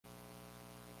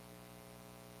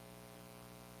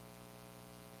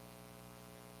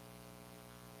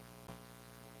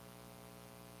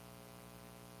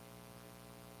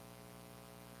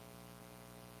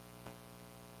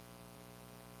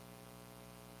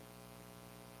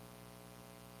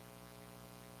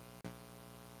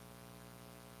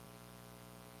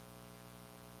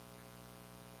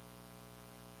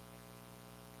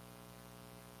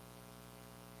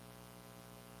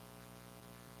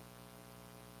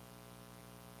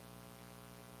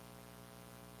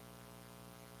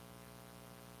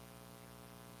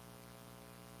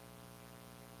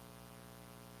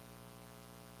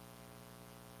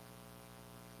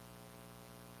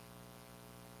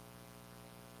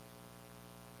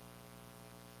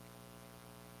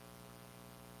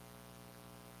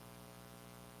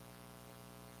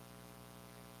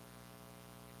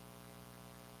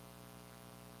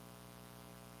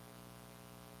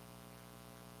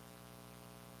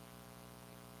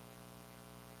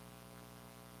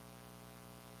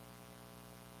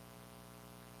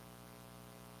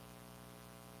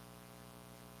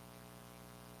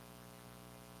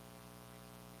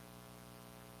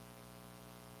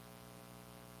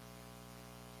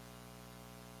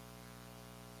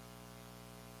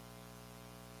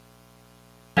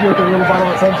with a little bottle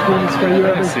of sunscreen to spray you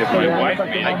every. See if my wife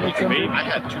like made the me. I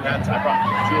had 2 hats. I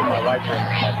brought 2 of my wife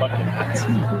my fucking hats.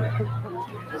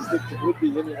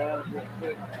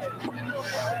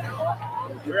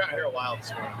 We were out here a while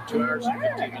this morning. 2 hours and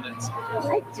 15 minutes.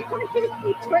 I just want to finish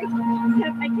the story.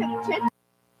 I kept checking.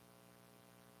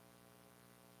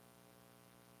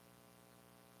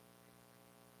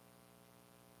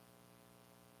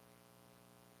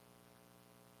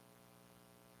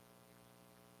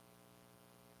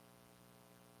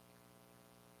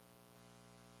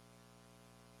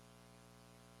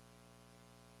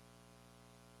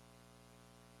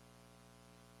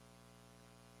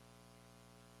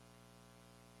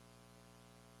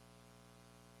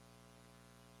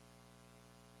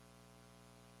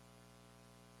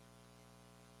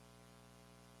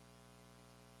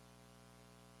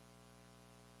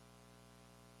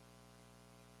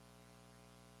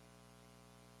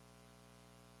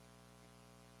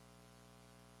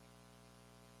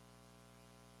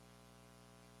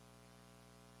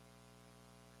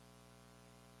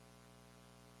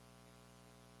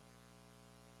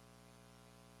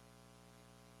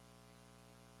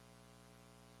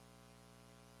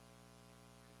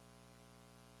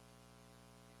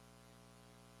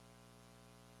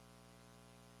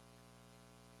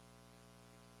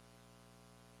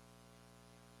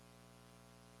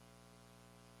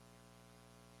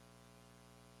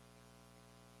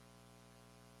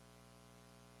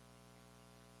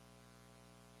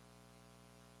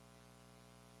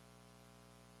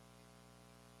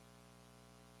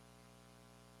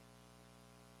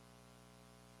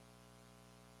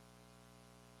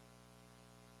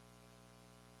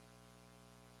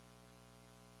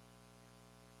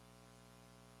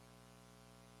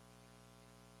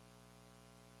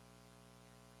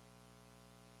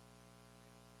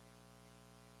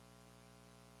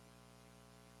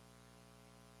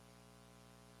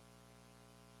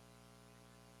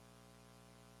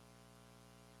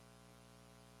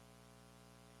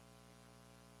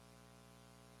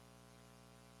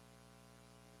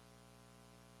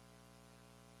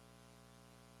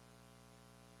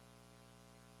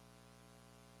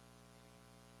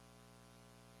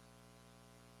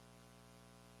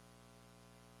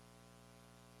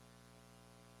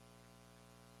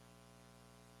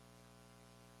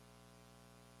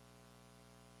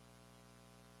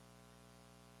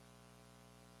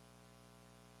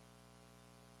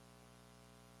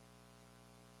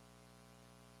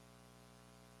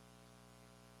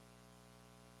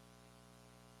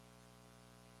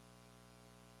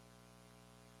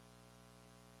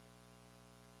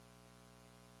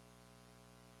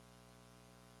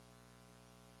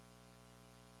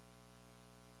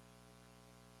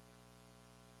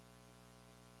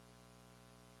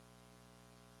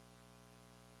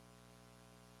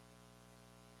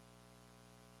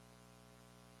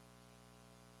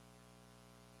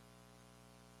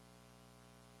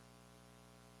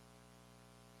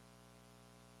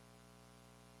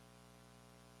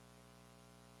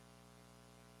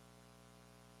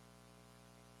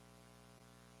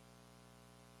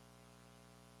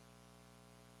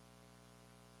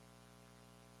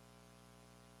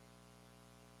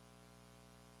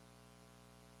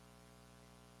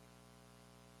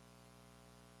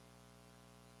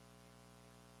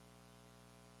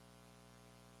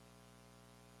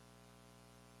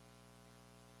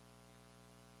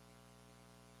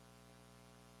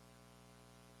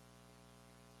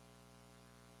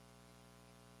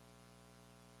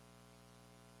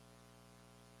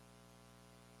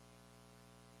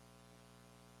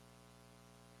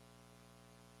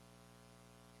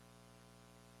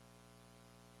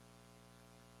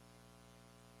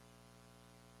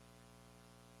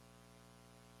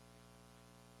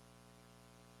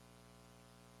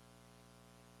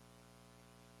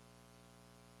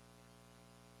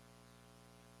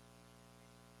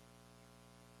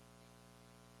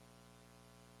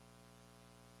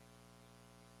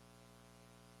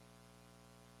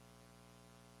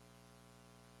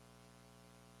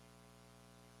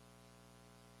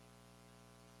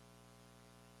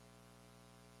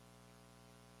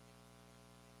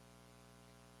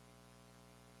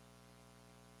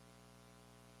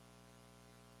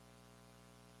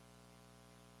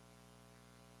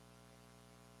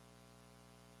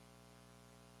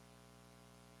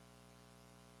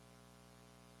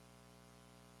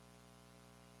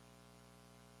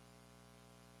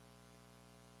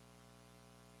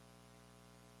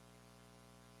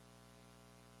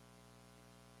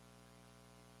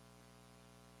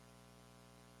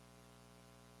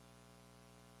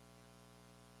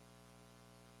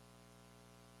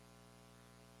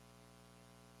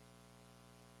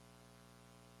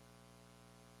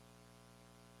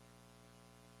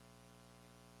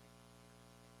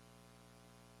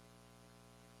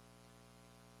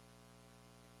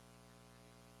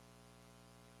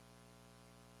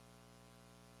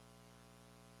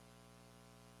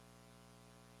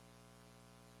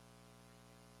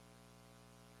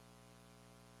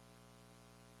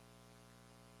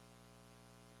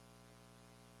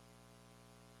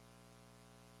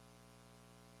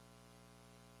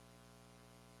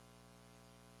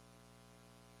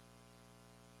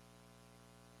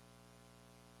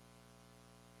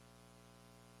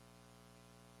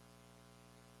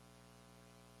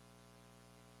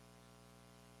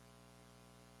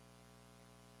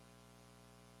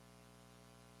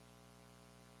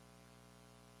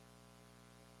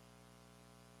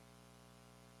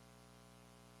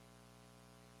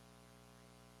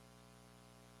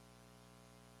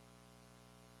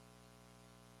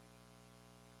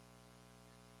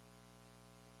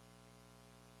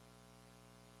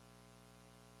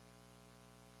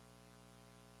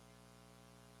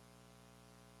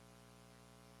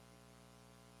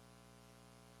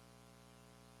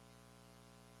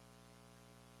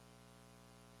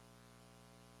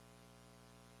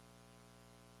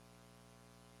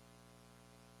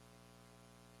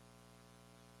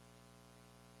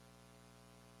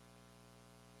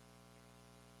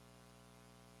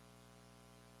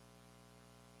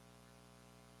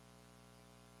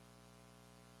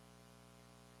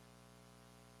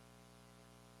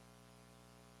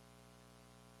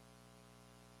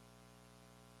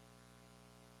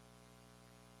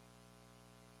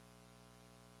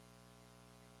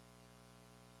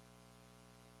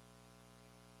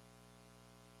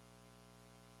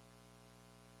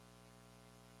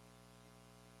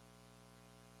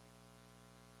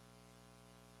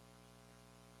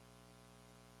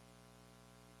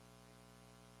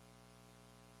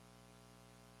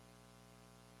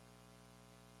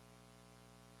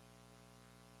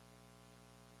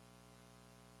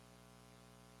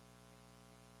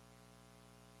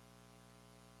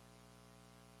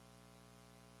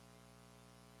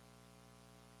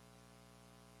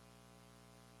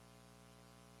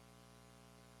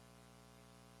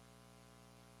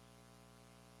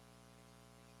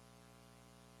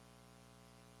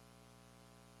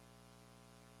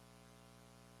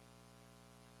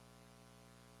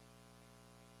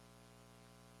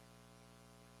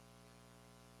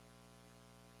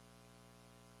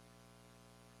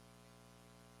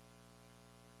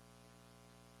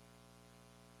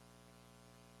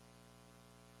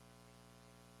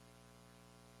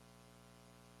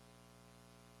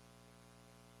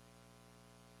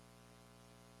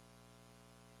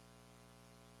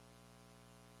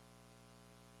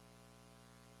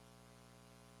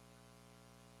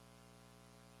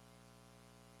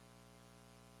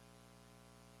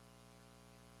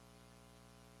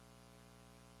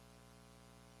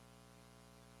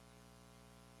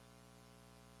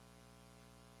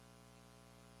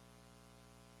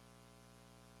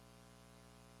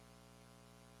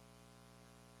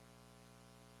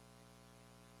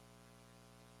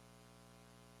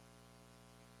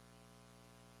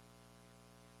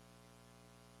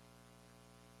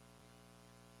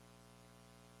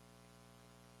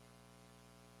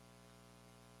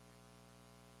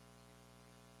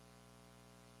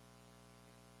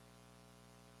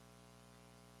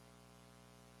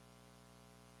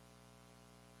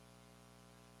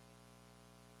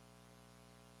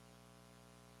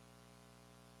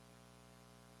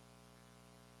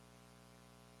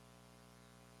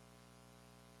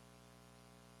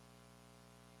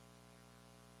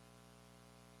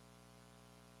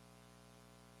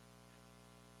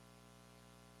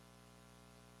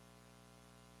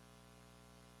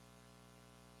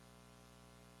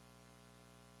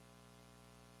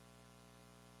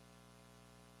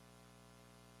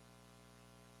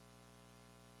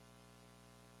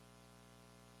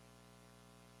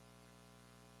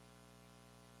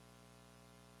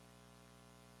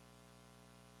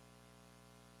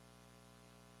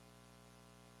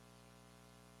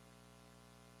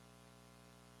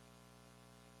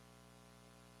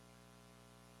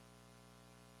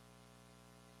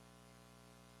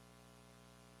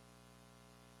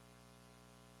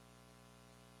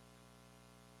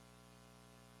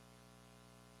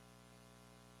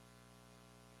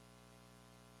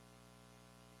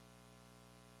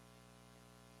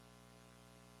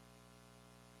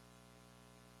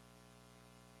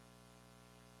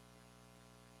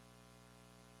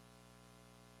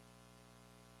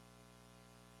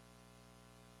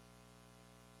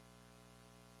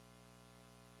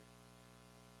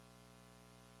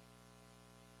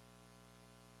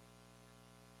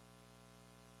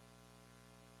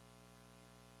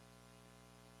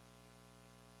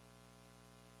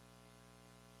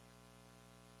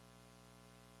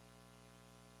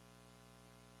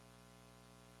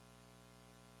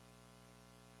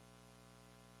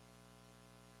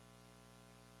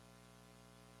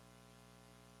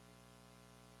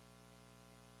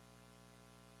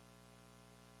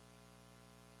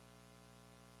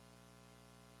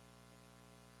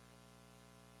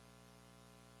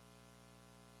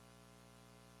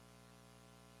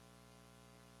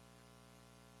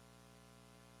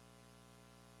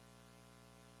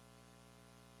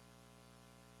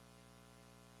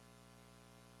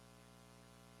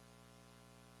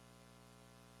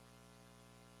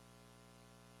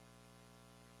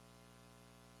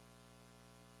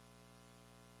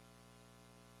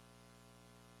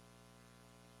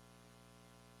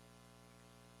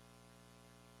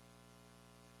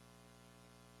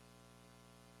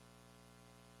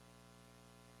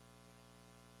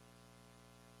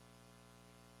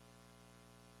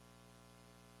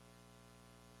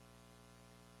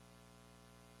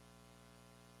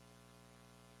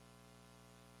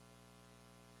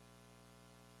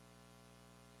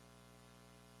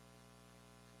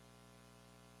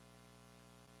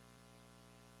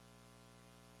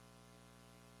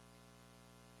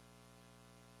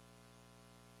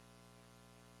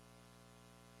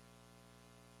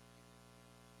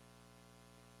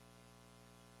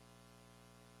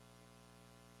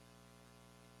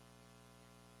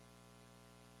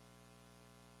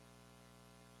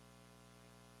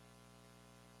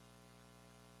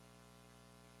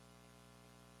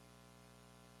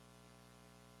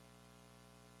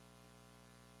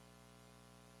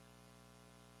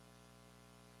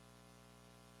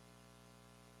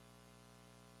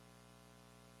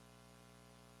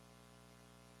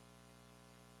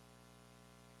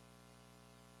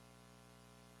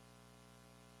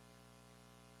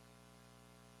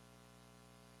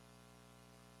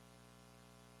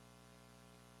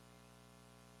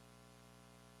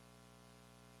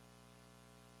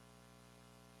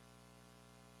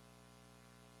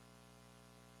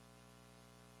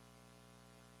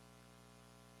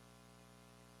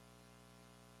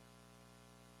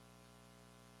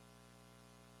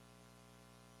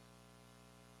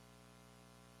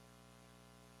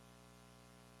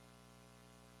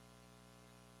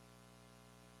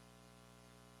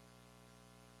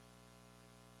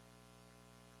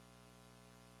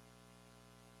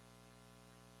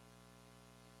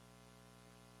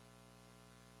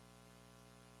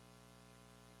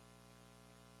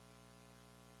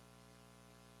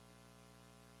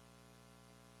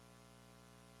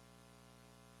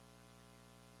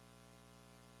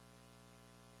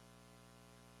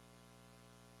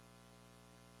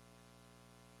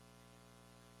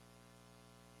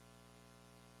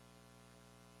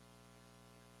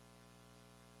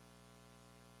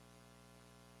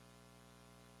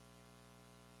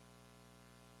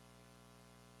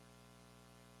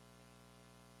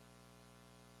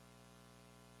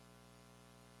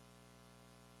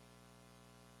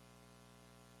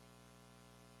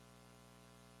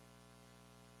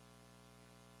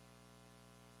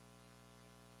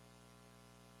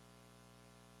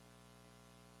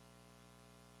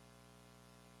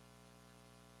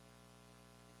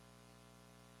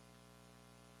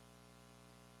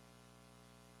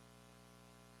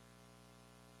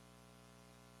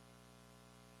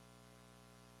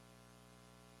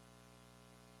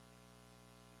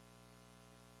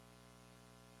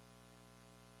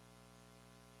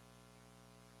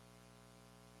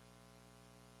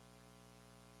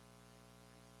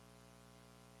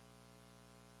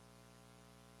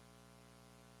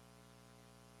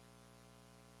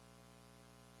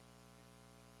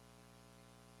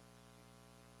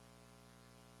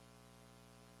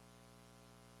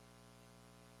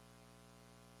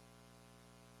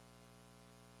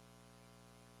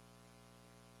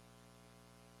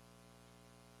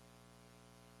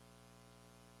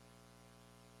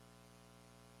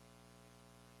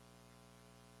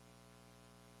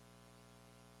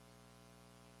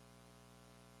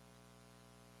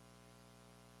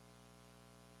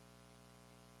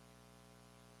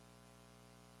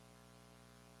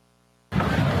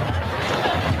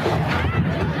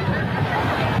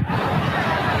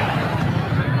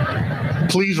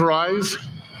 Please rise.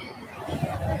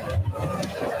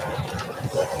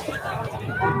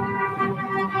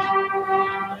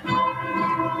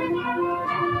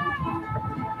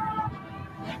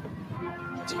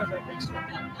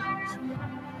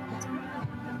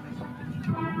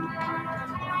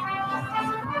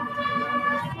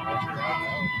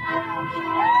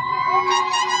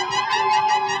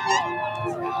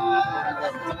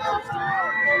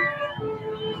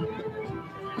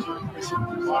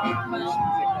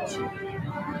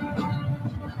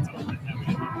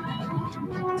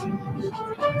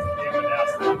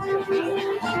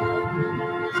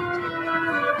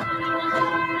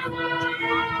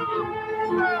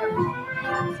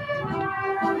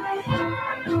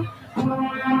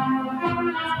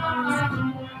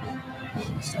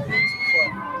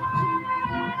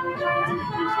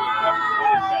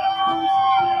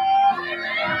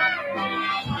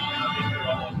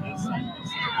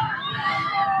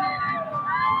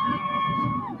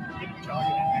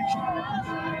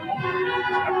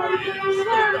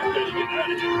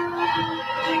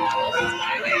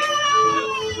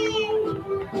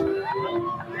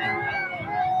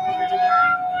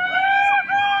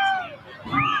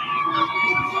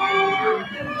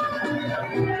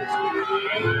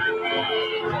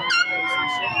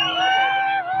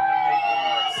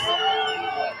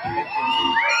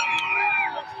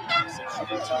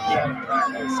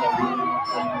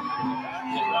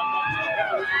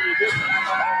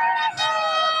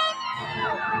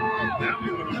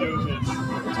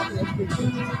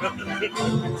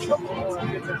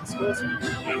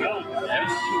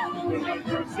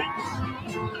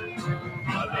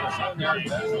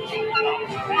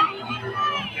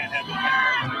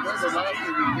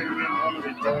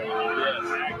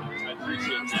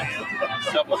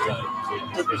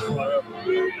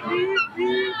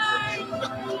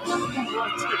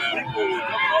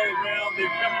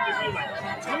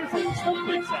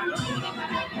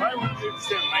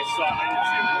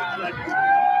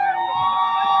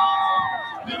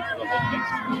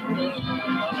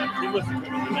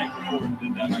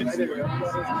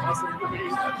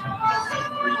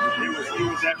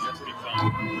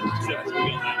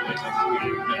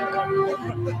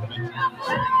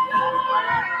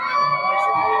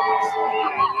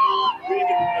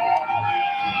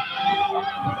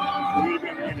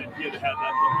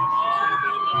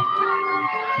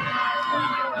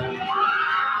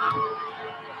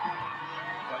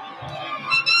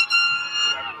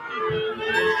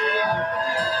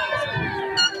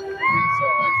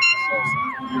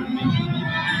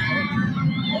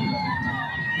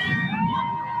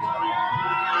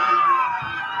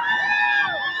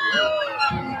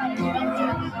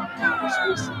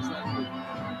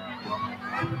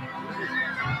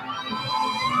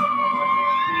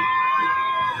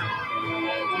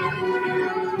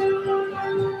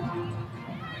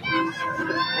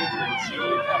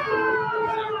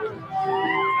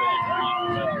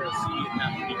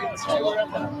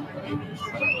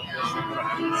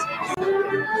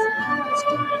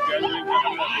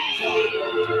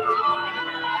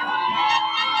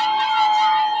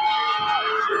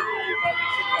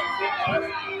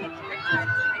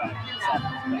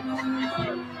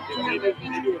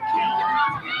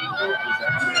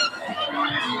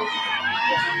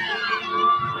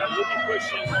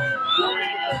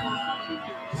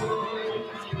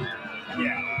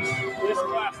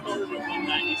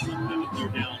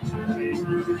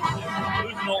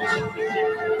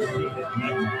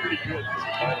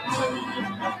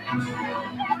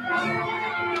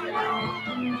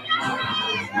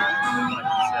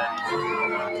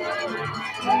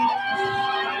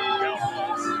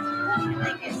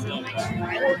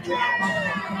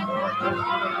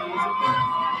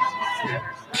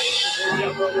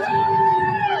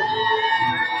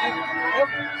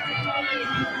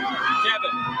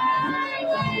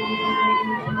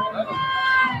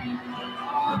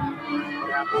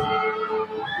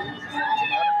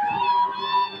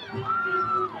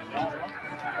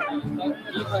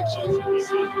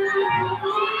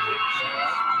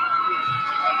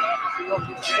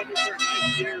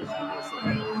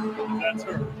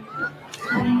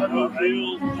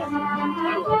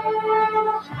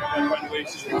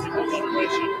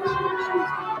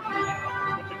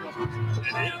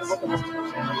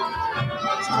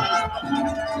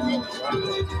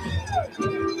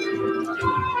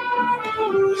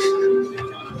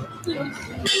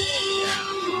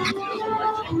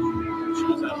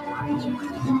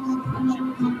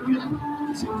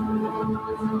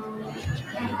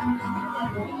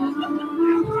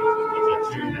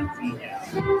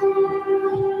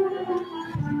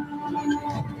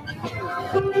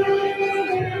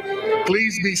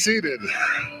 Please be seated.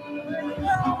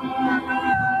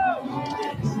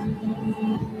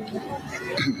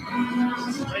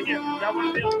 Right here. Grab one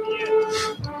of the other.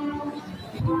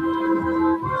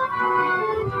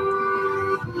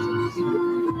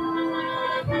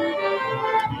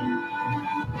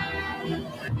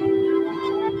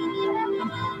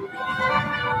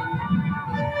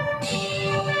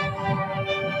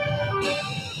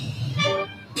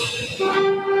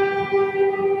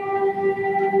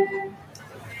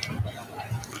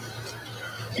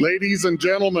 Ladies and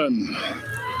gentlemen,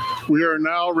 we are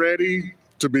now ready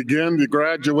to begin the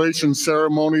graduation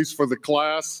ceremonies for the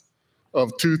class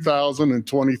of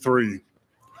 2023.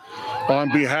 On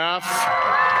behalf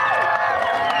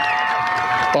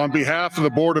of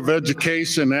the Board of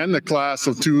Education and the class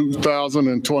of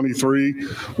 2023,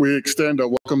 we extend a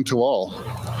welcome to all.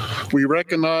 We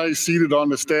recognize seated on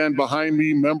the stand behind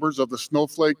me members of the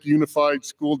Snowflake Unified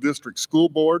School District School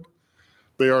Board.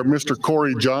 They are Mr.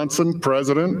 Corey Johnson,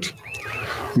 President,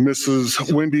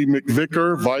 Mrs. Wendy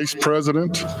McVicker, Vice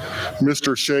President,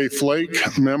 Mr. Shay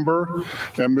Flake, Member,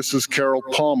 and Mrs. Carol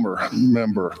Palmer,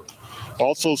 Member.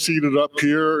 Also seated up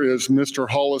here is Mr.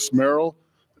 Hollis Merrill,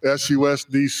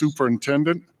 SUSD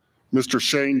Superintendent, Mr.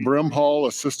 Shane Brimhall,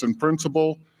 Assistant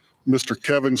Principal, Mr.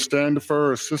 Kevin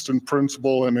Standifer, Assistant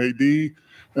Principal and AD,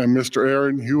 and Mr.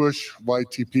 Aaron Hewish,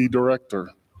 YTP Director.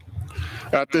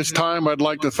 At this time, I'd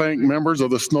like to thank members of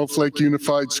the Snowflake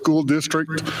Unified School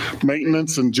District,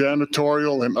 maintenance and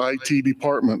janitorial and IT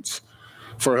departments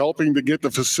for helping to get the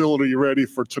facility ready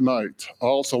for tonight. I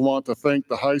also want to thank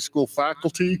the high school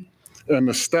faculty and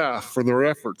the staff for their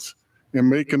efforts in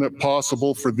making it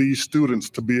possible for these students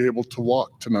to be able to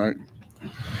walk tonight.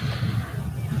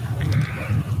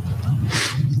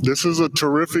 This is a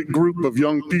terrific group of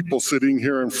young people sitting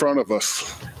here in front of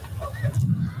us.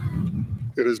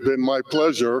 It has been my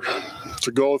pleasure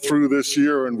to go through this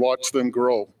year and watch them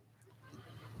grow.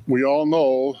 We all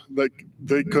know that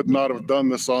they could not have done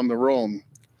this on their own.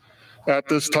 At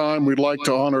this time, we'd like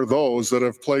to honor those that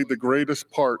have played the greatest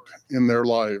part in their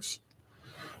lives.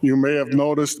 You may have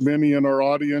noticed many in our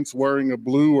audience wearing a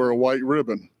blue or a white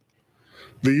ribbon.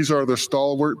 These are the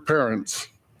stalwart parents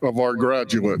of our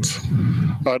graduates.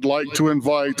 I'd like to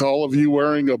invite all of you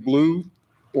wearing a blue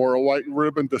or a white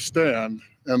ribbon to stand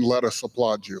and let us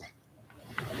applaud you.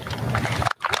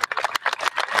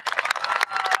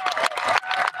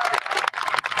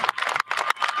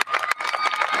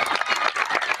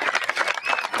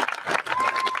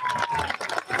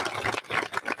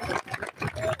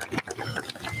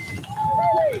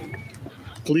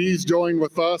 Please join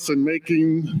with us in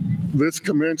making this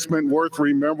commencement worth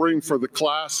remembering for the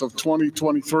class of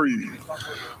 2023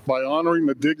 by honoring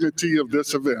the dignity of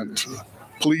this event.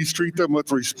 Please treat them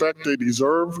with respect they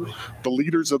deserve. The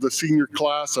leaders of the senior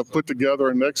class have put together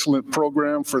an excellent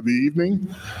program for the evening.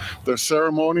 The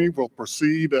ceremony will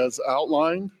proceed as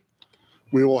outlined.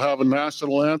 We will have a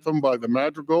national anthem by the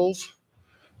Madrigals,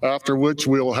 after which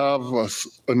we'll have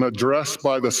an address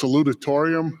by the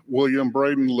salutatorium, William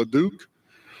Braden LeDuc.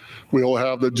 We'll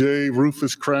have the J.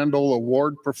 Rufus Crandall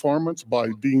Award performance by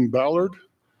Dean Ballard,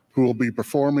 who will be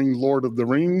performing Lord of the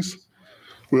Rings.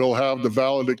 We'll have the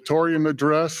valedictorian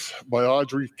address by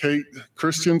Audrey Kate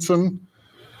Christensen.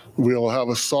 We'll have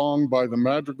a song by the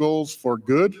Madrigals for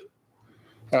Good.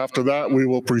 After that, we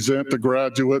will present the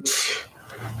graduates,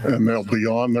 and they'll be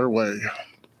on their way.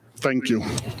 Thank you.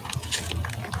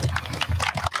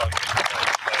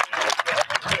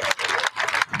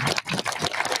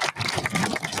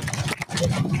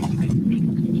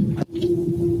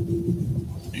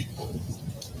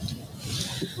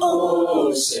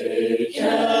 Oh, say,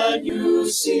 can you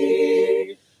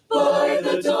see by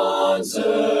the dawn's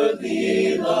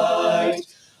early light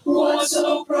what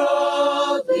so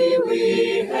proudly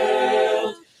we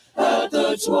hailed at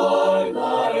the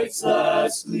twilight's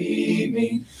last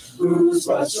gleaming, whose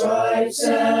broad stripes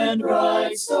and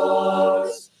bright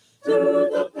stars through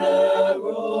the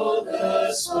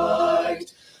perilous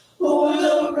fight o'er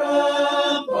the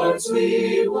ramparts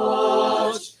we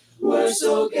watched were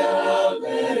so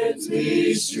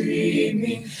gallantly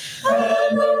streaming,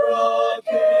 and the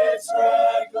rockets'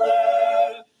 red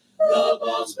glare, the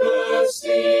bombs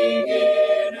bursting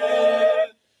in air,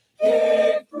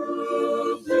 gave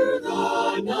proof through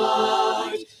the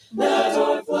night that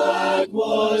our flag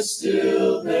was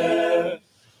still there.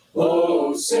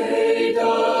 Oh, say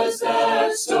does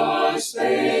that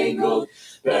star-spangled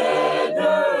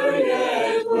banner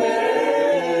yet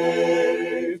wave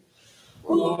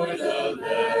o'er the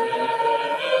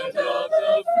land of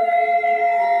the free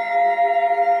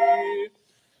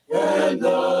and the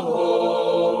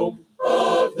home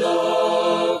of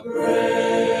the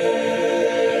brave?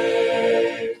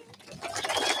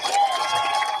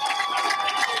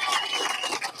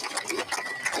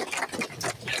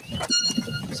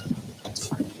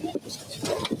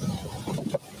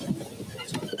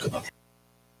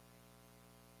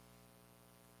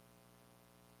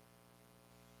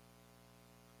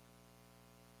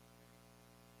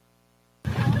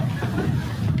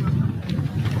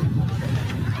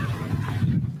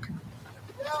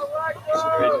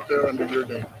 there under your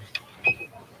name.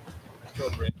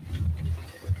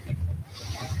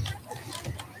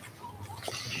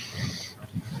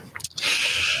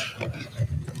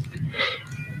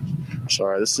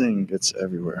 Sorry, this thing gets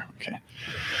everywhere. Okay.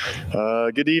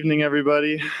 Good evening,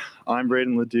 everybody. I'm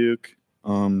Braden LeDuc.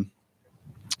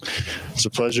 It's a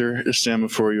pleasure to stand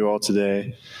before you all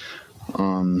today.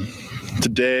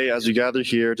 Today, as we gather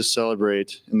here to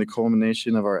celebrate in the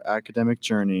culmination of our academic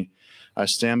journey, I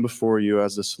stand before you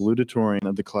as the salutatorian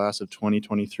of the class of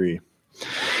 2023.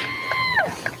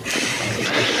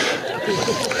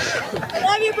 I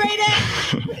love you, Braden.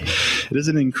 It is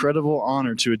an incredible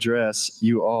honor to address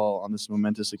you all on this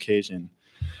momentous occasion.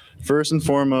 First and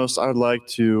foremost, I would like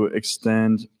to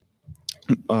extend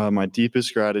my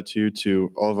deepest gratitude to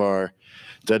all of our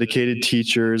dedicated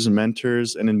teachers,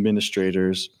 mentors, and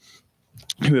administrators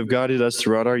who have guided us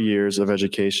throughout our years of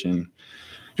education.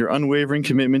 Your unwavering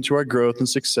commitment to our growth and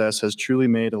success has truly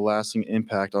made a lasting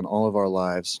impact on all of our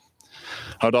lives.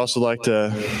 I would also like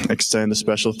to extend a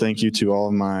special thank you to all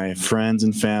of my friends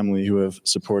and family who have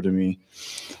supported me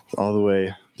all the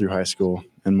way through high school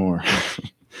and more.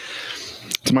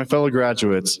 To my fellow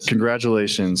graduates,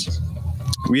 congratulations.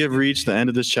 We have reached the end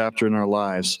of this chapter in our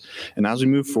lives, and as we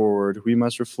move forward, we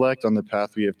must reflect on the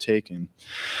path we have taken.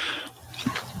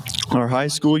 Our high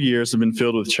school years have been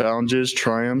filled with challenges,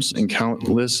 triumphs, and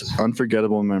countless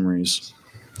unforgettable memories.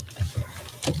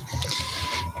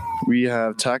 We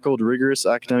have tackled rigorous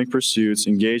academic pursuits,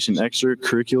 engaged in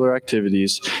extracurricular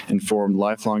activities, and formed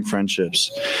lifelong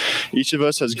friendships. Each of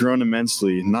us has grown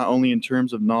immensely, not only in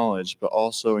terms of knowledge, but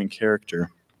also in character.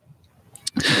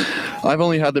 I've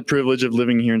only had the privilege of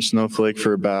living here in Snowflake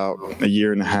for about a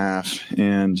year and a half,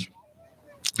 and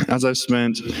as I've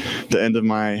spent the end of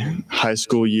my high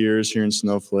school years here in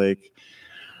Snowflake,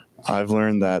 I've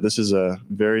learned that this is a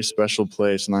very special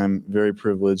place, and I'm very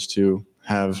privileged to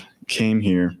have came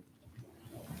here.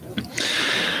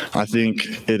 I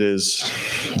think it has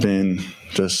been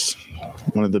just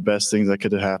one of the best things that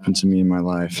could have happened to me in my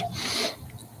life.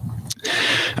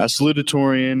 As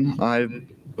salutatorian,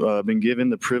 I've been given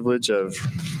the privilege of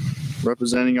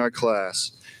representing our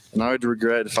class, and I would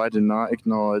regret if I did not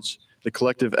acknowledge the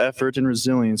collective effort and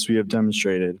resilience we have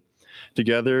demonstrated.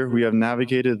 Together, we have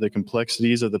navigated the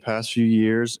complexities of the past few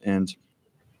years, and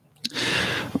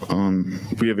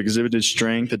we have exhibited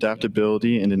strength,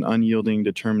 adaptability, and an unyielding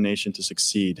determination to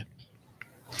succeed.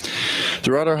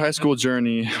 Throughout our high school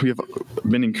journey, we have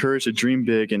been encouraged to dream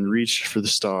big and reach for the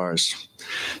stars.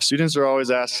 Students are always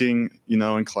asking,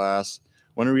 in class,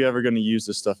 when are we ever going to use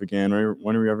this stuff again? Or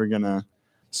when are we ever going to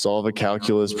solve a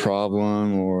calculus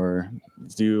problem or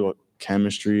do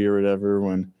chemistry or whatever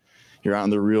when you're out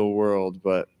in the real world?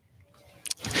 But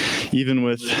even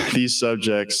with these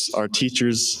subjects, our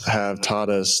teachers have taught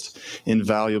us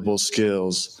invaluable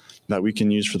skills that we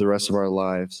can use for the rest of our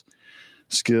lives.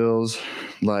 Skills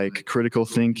like critical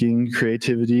thinking,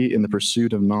 creativity, and the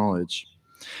pursuit of knowledge.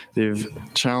 They've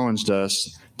challenged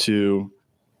us to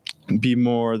be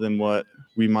more than what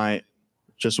we might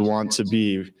just want to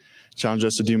be, challenged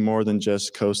us to do more than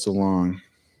just coast along.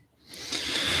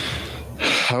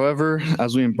 However,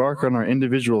 as we embark on our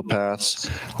individual paths,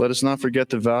 let us not forget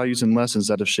the values and lessons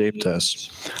that have shaped us.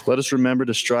 Let us remember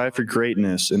to strive for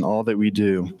greatness in all that we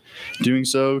do. Doing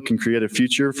so can create a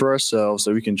future for ourselves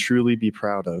that we can truly be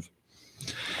proud of.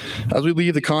 As we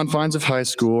leave the confines of high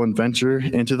school and venture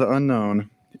into the unknown,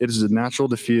 it is natural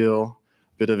to feel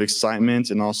a bit of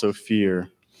excitement and also fear.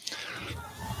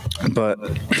 But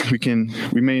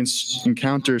we may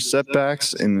encounter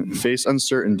setbacks and face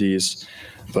uncertainties,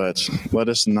 but let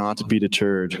us not be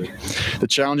deterred. The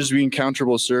challenges we encounter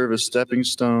will serve as stepping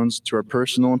stones to our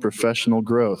personal and professional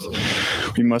growth.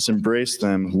 We must embrace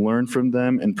them, learn from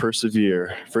them, and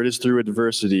persevere, for it is through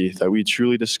adversity that we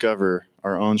truly discover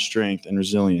our own strength and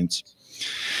resilience.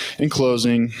 In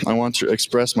closing, I want to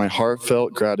express my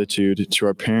heartfelt gratitude to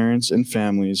our parents and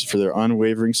families for their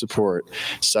unwavering support,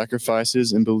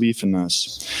 sacrifices, and belief in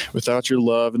us. Without your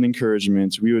love and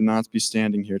encouragement, we would not be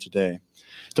standing here today.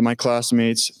 To my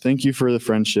classmates, thank you for the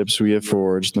friendships we have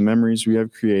forged, the memories we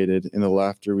have created, and the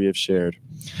laughter we have shared.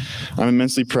 I'm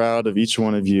immensely proud of each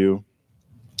one of you.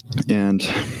 And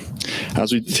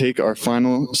as we take our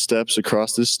final steps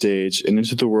across this stage and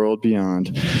into the world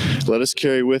beyond, let us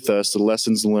carry with us the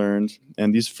lessons learned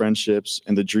and these friendships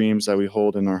and the dreams that we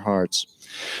hold in our hearts.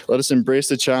 Let us embrace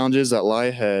the challenges that lie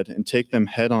ahead and take them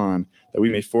head on, that we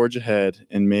may forge ahead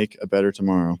and make a better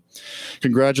tomorrow.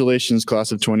 Congratulations,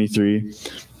 class of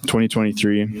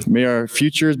 2023. May our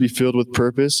futures be filled with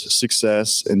purpose,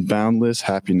 success, and boundless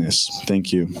happiness.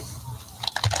 Thank you.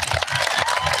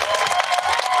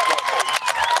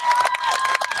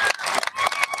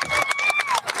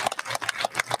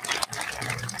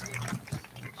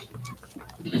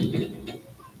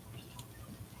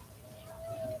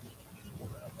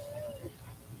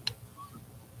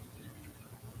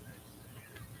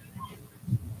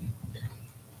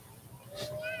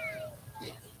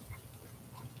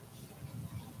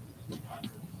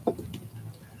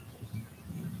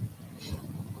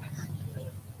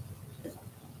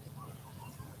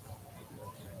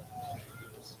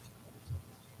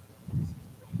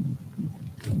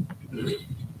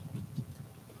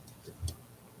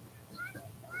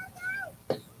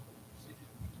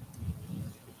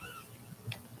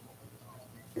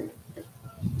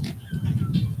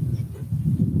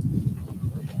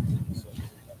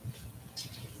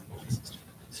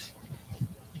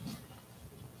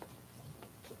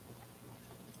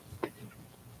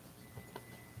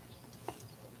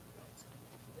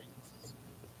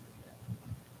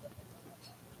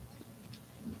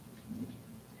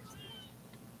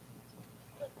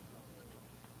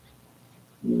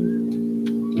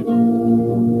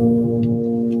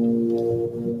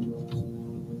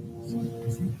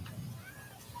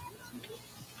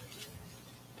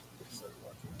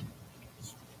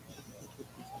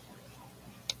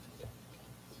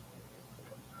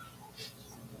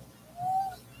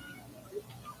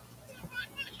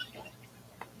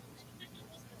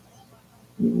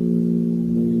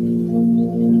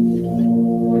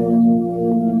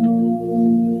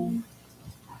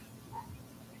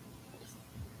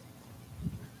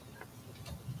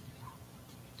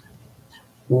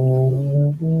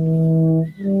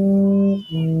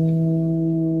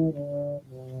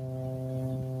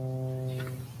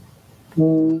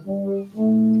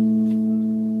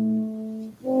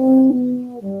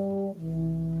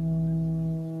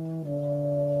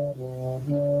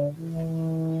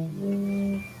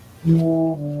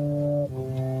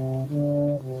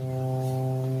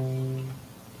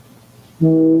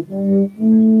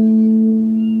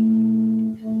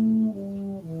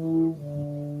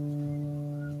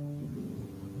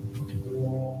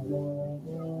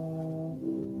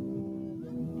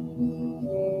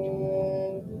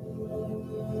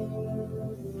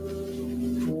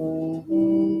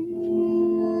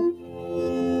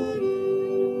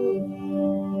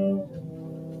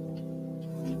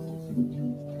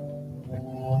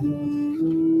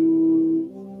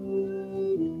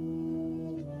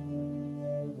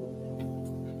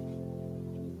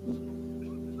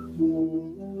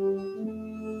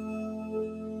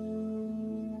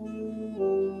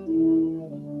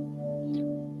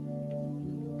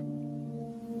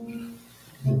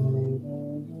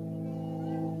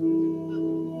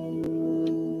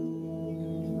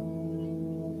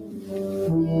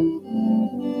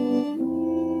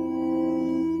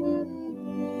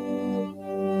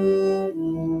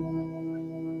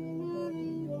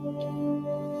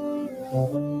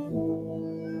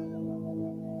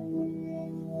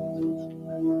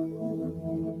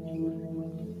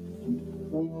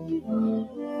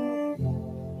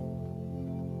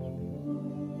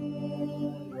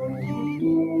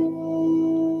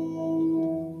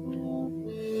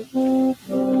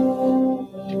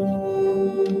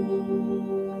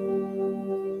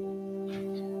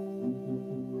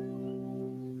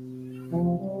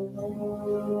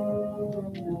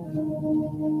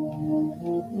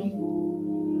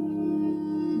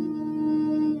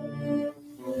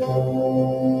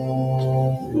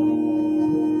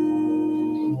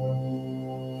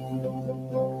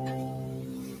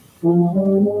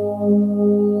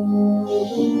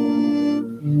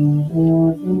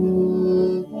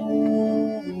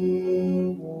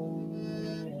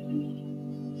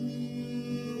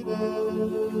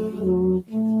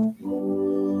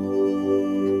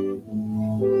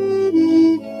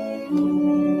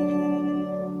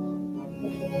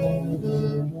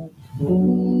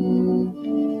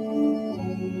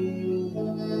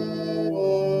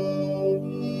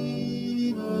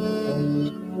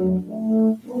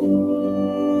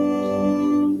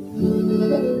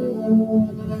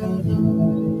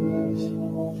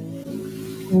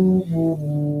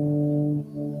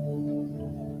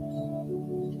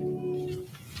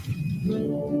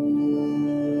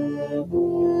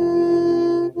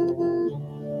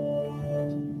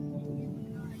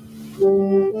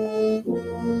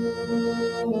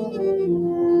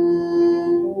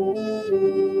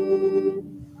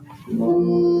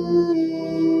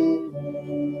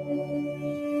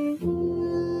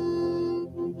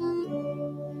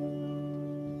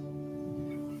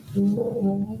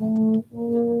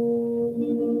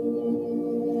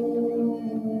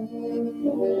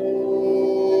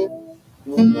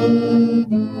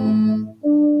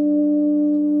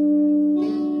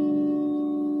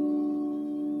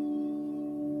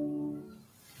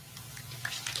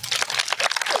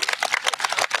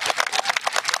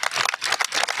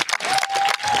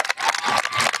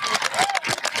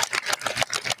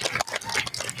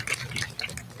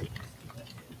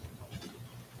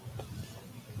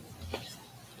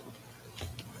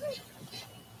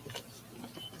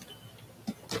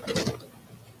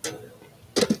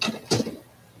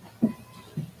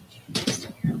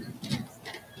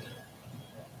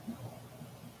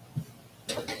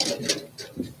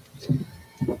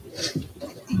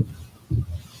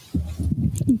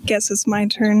 guess it's my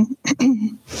turn.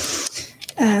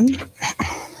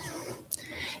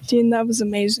 Dean, that was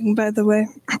amazing, by the way.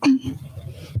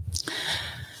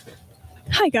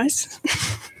 Hi, guys.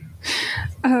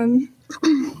 I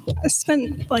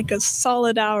spent like a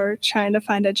solid hour trying to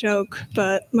find a joke,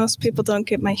 but most people don't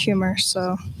get my humor,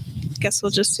 so I guess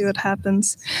we'll just see what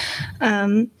happens.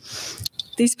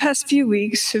 These past few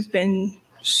weeks have been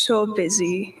so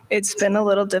busy. It's been a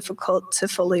little difficult to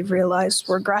fully realize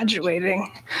we're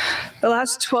graduating. The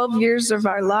last 12 years of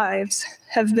our lives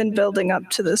have been building up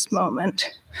to this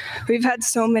moment. We've had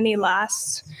so many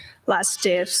last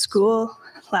day of school,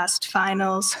 last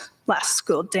finals, last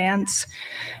school dance,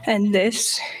 and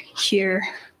this here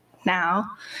now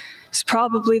is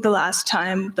probably the last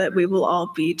time that we will all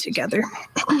be together.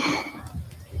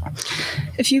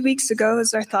 A few weeks ago,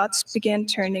 as our thoughts began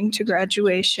turning to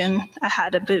graduation, I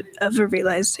had a bit of a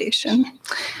realization.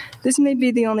 This may be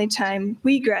the only time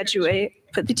we graduate,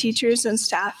 but the teachers and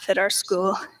staff at our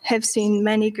school have seen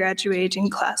many graduating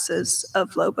classes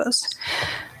of Lobos.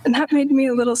 And that made me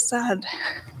a little sad.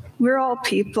 We're all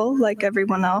people like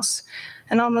everyone else,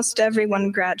 and almost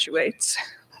everyone graduates.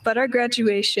 But our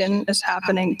graduation is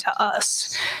happening to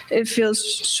us. It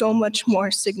feels so much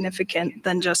more significant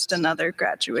than just another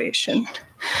graduation.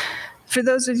 For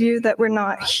those of you that were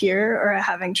not here or are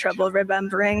having trouble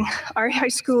remembering, our high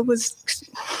school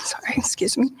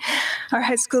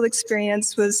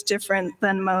experience was different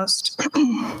than most.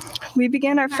 We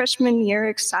began our freshman year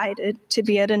excited to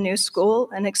be at a new school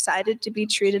and excited to be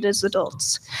treated as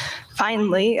adults.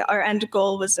 Finally, our end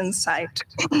goal was in sight.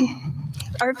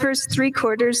 Our first 3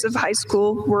 quarters of high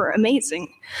school were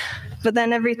amazing, but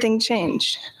then everything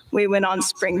changed. We went on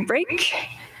spring break,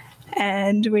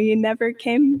 and we never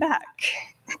came back.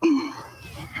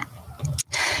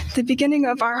 The beginning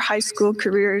of our high school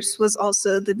careers was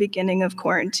also the beginning of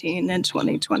quarantine in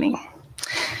 2020.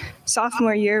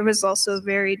 Sophomore year was also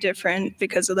very different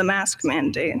because of the mask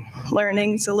mandate.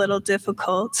 Learning's a little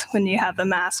difficult when you have a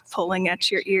mask pulling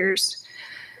at your ears.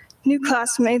 New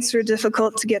classmates were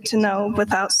difficult to get to know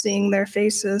without seeing their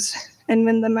faces. And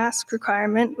when the mask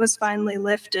requirement was finally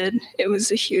lifted, it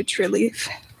was a huge relief.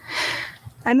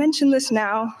 I mention this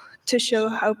now to show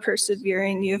how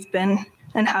persevering you've been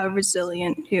and how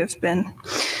resilient you have been.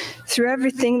 Through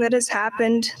everything that has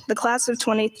happened, the class of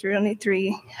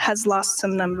 2023 has lost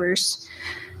some numbers.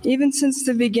 Even since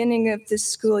the beginning of this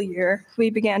school year, we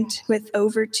began with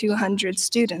over 200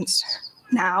 students.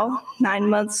 Now, 9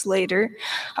 months later,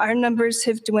 our numbers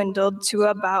have dwindled to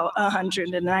about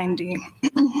 190.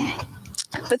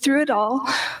 But through it all,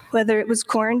 whether it was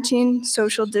quarantine,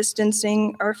 social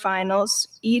distancing, or finals,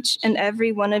 each and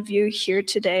every one of you here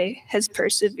today has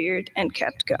persevered and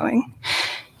kept going.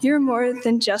 You're more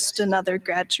than just another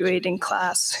graduating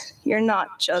class. You're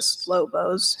not just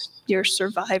Lobos, you're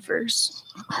survivors.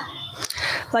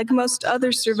 Like most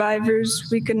other survivors,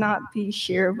 we could not be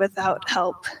here without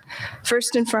help.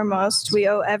 First and foremost, we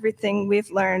owe everything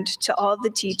we've learned to all the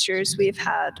teachers we've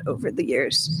had over the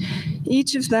years.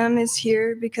 Each of them is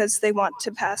here because they want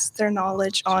to pass their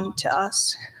knowledge on to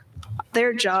us.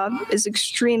 Their job is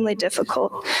extremely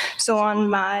difficult, so on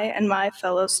my and my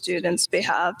fellow students'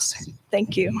 behalves,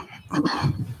 thank you.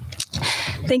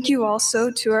 Thank you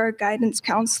also to our guidance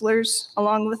counselors,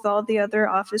 along with all the other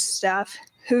office staff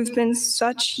who've been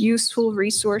such useful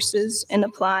resources in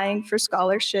applying for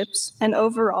scholarships and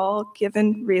overall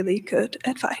given really good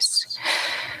advice.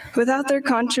 Without their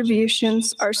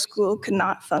contributions, our school could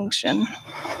not function.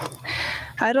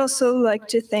 I'd also like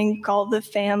to thank all the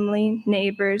family,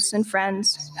 neighbors, and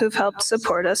friends who've helped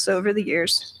support us over the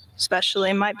years,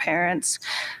 especially my parents,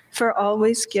 for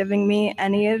always giving me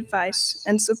any advice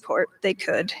and support they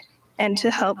could, and to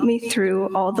help me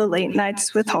through all the late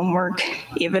nights with homework,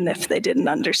 even if they didn't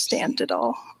understand it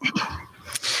all.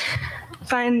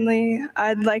 Finally,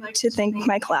 I'd like to thank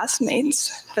my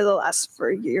classmates for the last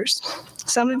 4 years.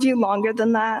 Some of you longer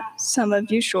than that, some of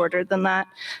you shorter than that,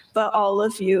 but all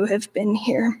of you have been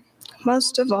here.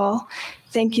 Most of all,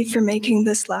 thank you for making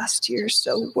this last year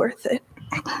so worth it.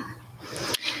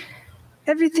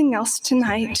 Everything else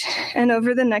tonight and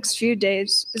over the next few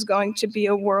days is going to be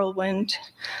a whirlwind,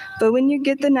 but when you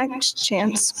get the next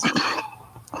chance,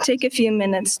 take a few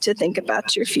minutes to think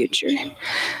about your future.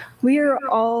 We are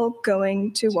all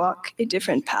going to walk a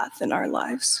different path in our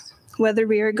lives, whether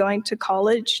we are going to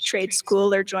college, trade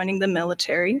school, or joining the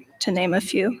military, to name a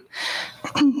few.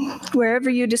 Wherever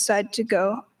you decide to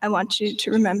go, I want you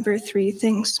to remember 3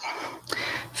 things.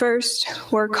 First,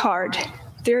 work hard.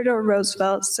 Theodore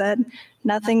Roosevelt said,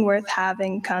 "Nothing worth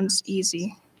having comes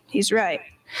easy." He's right.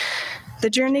 The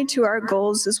journey to our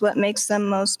goals is what makes them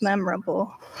most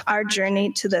memorable. Our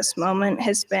journey to this moment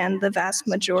has spanned the vast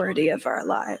majority of our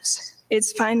lives.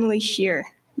 It's finally here.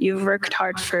 You've worked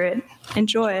hard for it.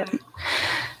 Enjoy it.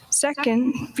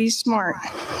 Second, be smart.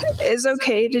 It's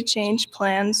okay to change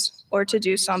plans or to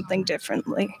do something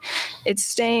differently. It's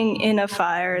staying in a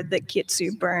fire that gets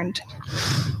you burned.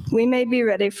 We may be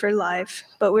ready for life,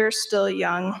 but we're still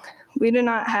young. We do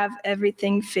not have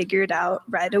everything figured out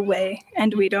right away,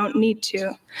 and we don't need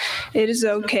to. It is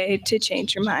okay to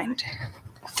change your mind.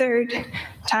 Third,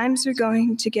 times are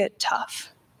going to get tough.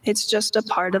 It's just a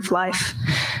part of life.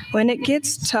 When it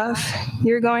gets tough,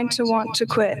 you're going to want to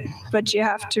quit, but you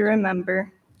have to remember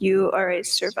you are a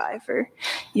survivor.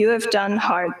 You have done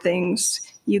hard things.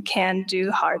 You can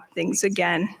do hard things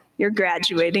again. You're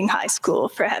graduating high school,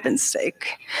 for heaven's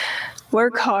sake.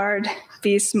 Work hard,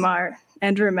 be smart,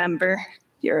 and remember,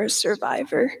 you're a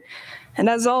survivor. And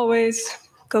as always,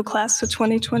 go class of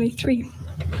 2023.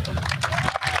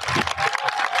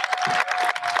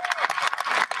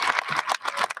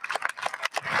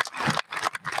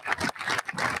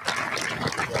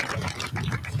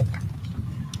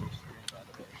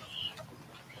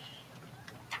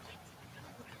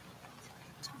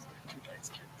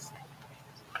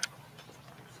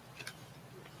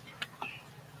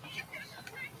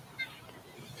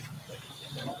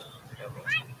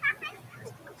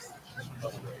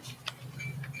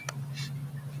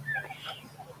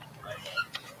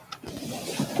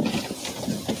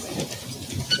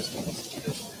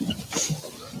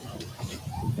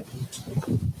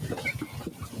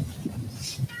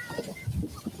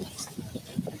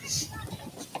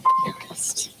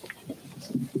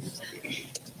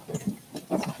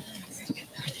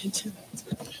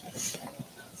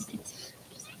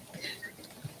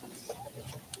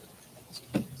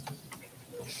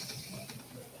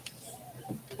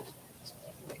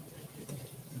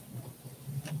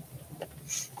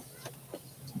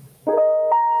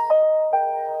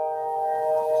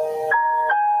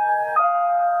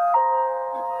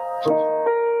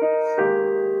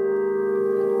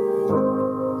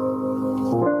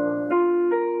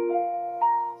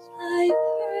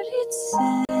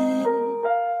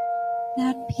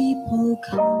 People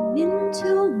come into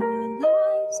our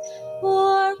lives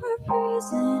for a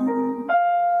reason,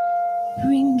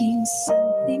 bringing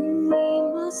something we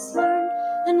must learn,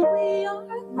 and we are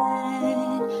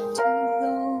led to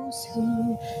those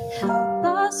who help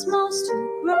us most to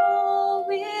grow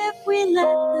if we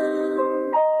let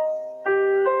them,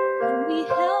 and we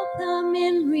help them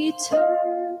in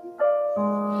return.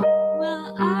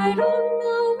 Well, I don't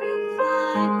know if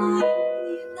I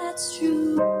believe that's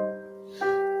true, but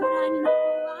I know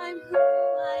I'm who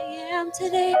I am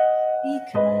today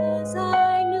because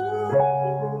I knew you.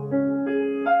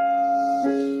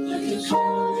 Like a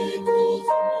chemical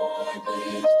from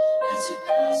orbit as it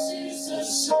passes the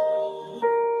sun,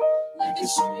 like a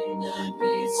stream that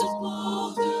beats a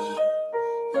boulder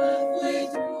halfway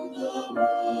through the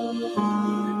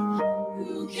mud.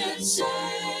 Who can say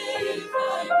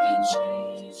I've been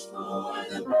changed for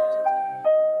the better?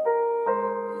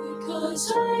 Because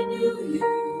I knew you.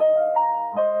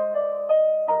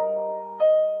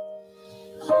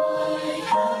 I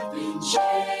have been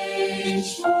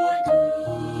changed for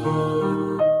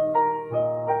good.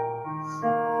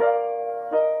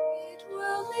 It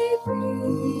will be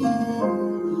brief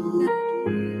that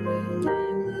we will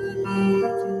never be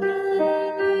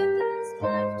together in this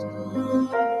lifetime.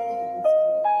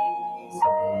 So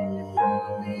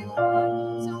we want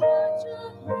so much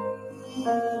of me.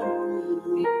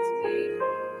 It's me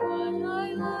what I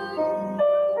like.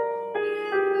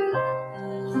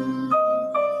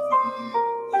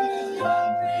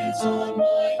 It's on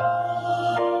my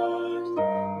heart.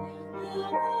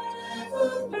 Will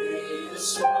whatever be the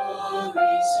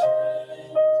story's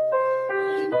end, I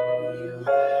know you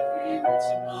have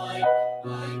rewritten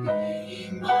by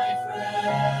being my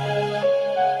friend.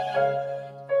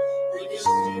 Like a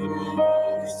stream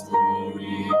of His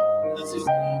glory, as His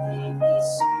name of the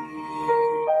sea,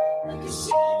 like a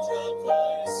seed dropped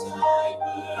by a sky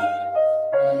bird,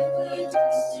 with a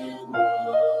distant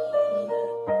wood.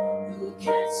 Who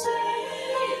can say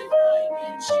if I've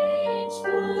been changed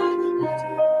for the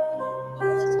better?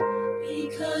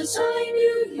 Because I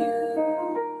knew you.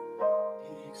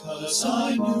 Because I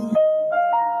knew you.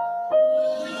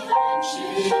 I've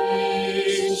been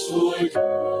changed for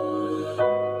good.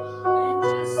 And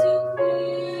just to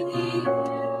clear the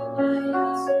air, I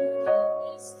ask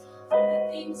forgiveness for the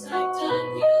things I've done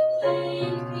you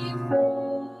blamed me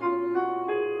for.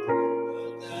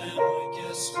 But then I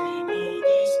guess we know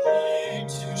there's blame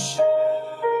to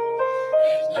share,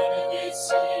 and none of it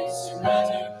seems to matter.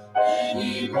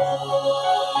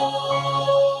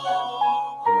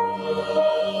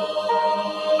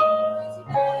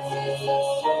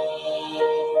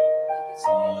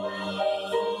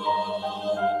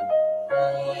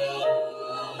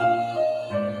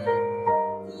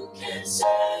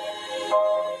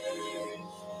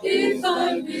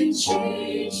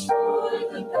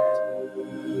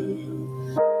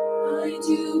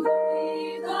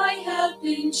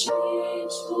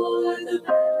 changed for the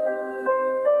better.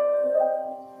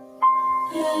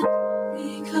 And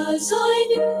because I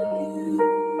knew you,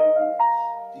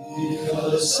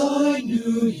 because I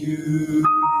knew you,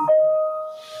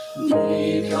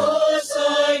 because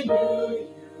I knew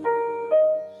you,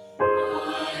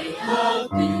 I have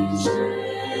been changed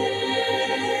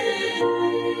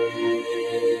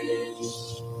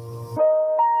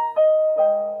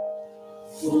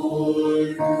for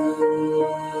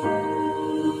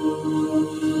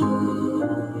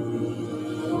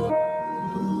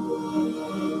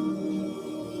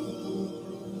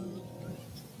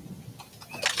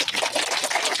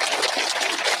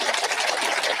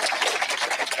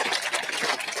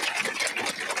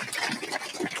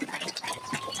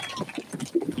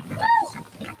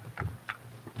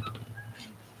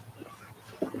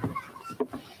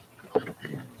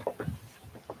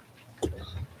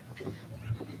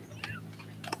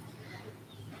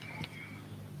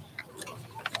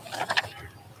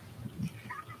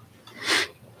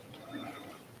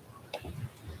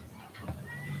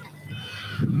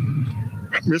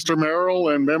Mr. Merrill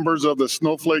and members of the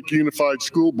Snowflake Unified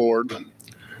School Board,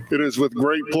 it is with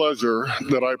great pleasure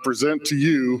that I present to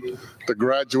you the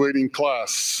graduating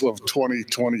class of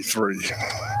 2023.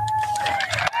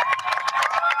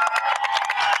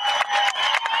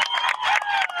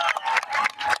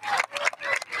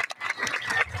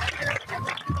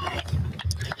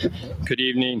 Good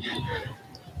evening.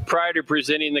 Prior to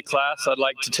presenting the class, I'd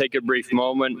like to take a brief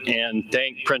moment and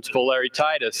thank Principal Larry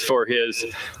Titus for his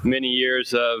many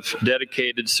years of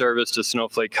dedicated service to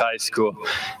Snowflake High School.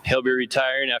 He'll be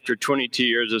retiring after 22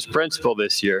 years as principal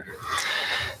this year.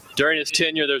 During his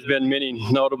tenure, there's been many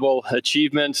notable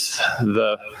achievements.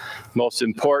 The most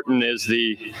important is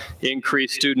the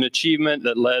increased student achievement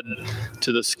that led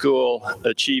to the school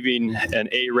achieving an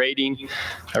A rating,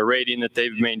 a rating that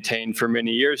they've maintained for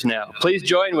many years now. Please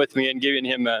join with me in giving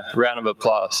him a round of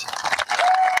applause.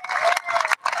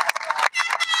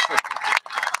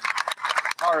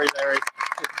 Sorry, Larry.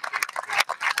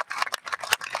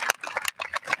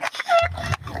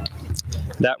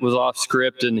 That was off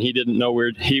script, and he didn't know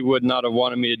he would not have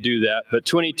wanted me to do that, but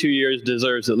 22 years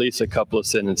deserves at least a couple of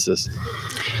sentences.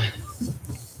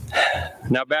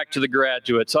 Now back to the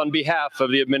graduates. On behalf of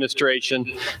the administration,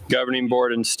 governing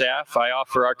board, and staff, I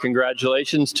offer our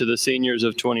congratulations to the seniors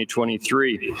of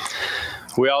 2023.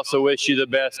 We also wish you the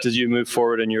best as you move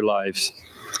forward in your lives.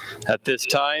 At this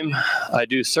time, I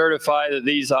do certify that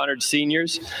these honored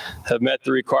seniors have met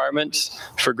the requirements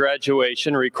for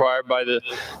graduation required by the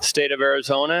state of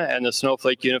Arizona and the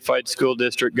Snowflake Unified School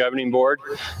District Governing Board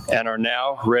and are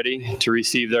now ready to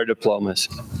receive their diplomas.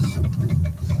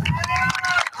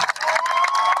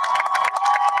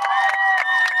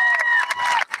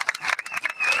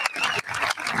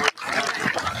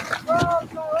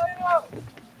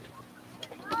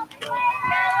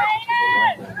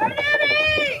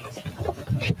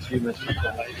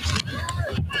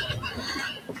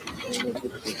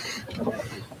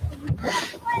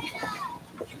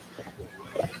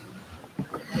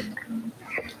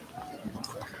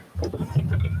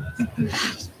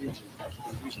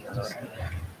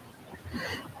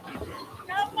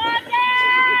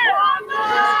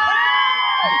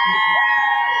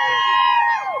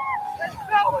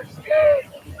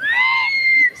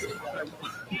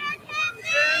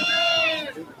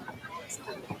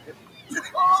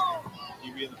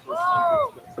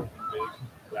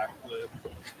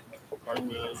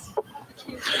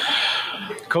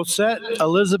 Cosette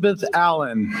Elizabeth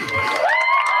Allen.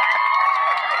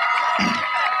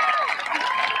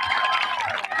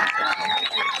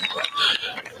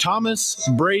 Thomas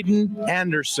Braden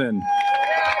Anderson.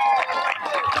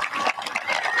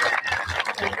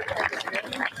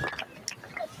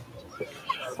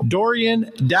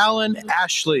 Dorian Dallin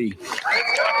Ashley.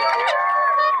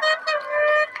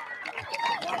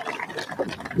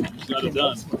 Got it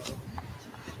done.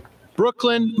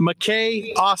 Brooklyn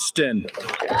McKay Austin.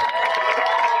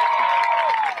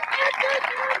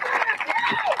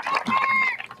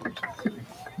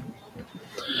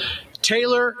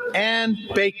 Taylor Ann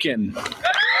Bacon.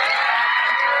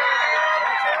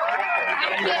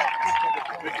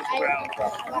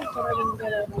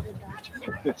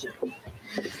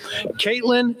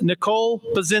 Caitlin Nicole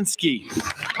Bazinski.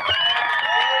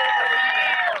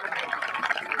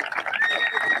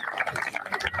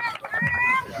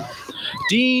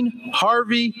 Dean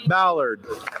Harvey Ballard.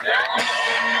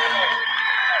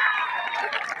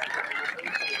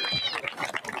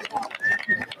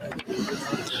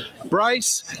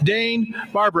 Bryce Dane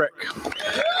Barbrick.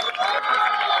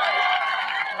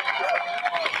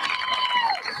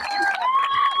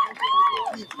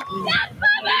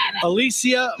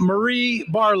 Alicia Marie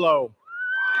Barlow.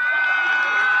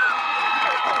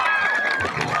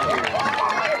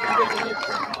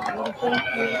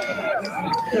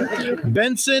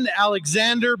 Benson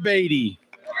Alexander Beatty.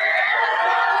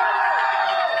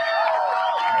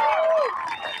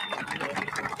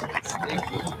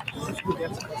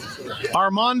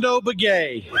 Armando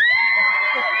Begay.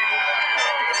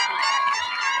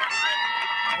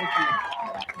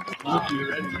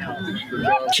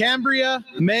 Cambria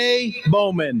May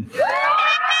Bowman.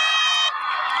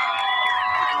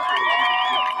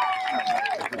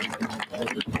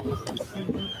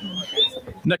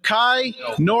 Nakai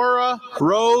Nora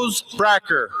Rose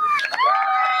Bracker.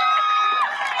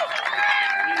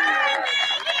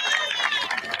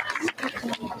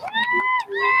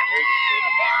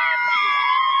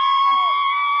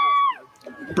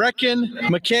 Brecken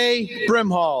McKay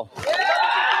Brimhall.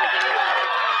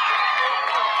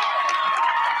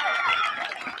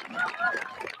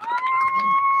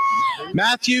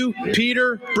 Matthew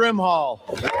Peter Brimhall.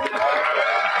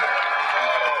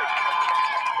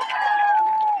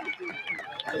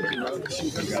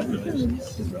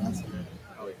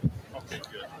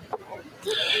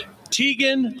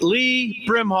 Tegan Lee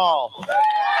Brimhall.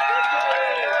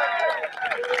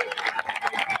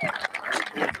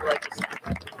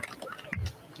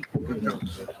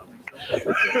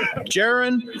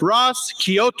 Jaron Ross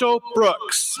Kyoto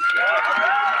Brooks.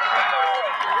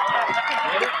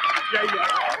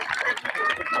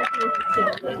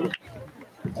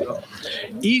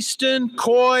 Easton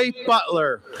Coy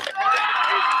Butler.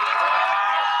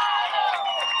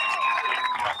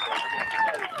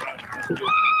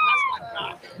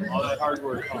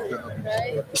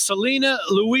 Selena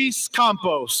Luis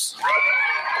Campos.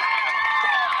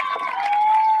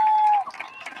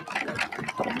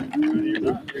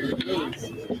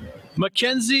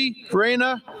 Mackenzie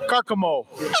Reina Carcamo.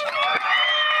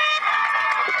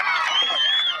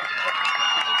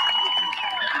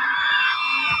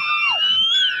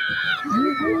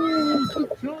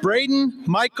 Braden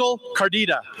Michael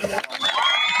Cardita.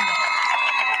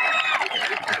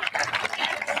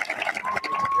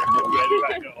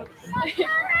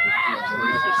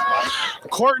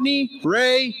 Courtney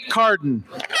Ray Carden.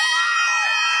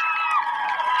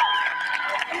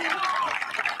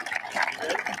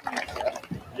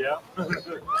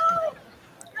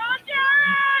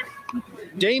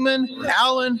 Damon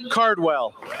Allen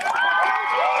Cardwell.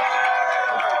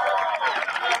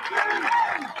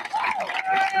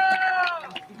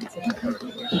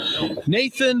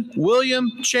 Nathan William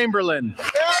Chamberlain.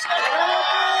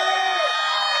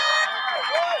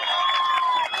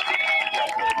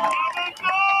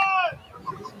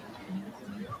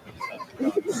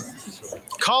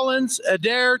 Collins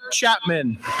Adair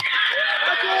Chapman.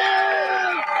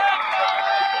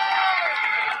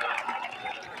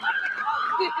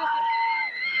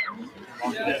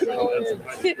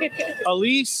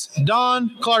 Elise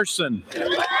Dawn Clarkson.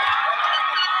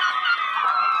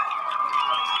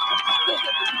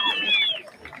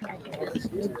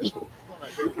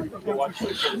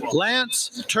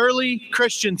 Lance Turley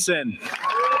Christensen.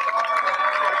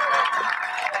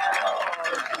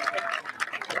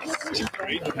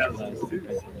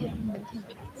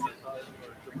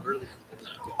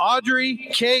 Audrey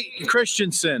Kate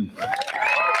Christensen.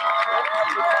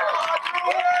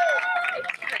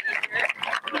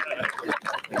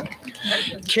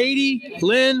 Katie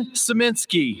Lynn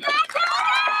Saminsky.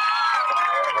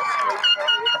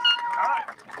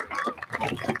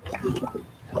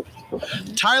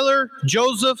 Tyler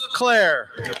Joseph Clare.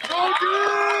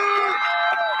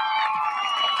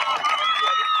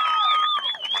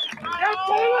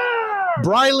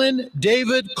 Brylan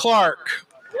David Clark.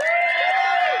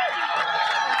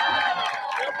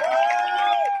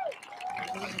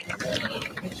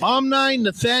 Omni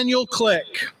Nathaniel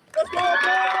Click.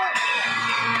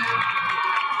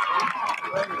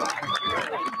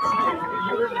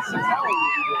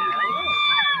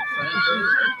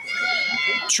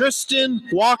 Tristan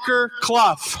Walker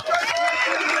Clough.